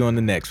catch you on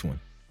the next one.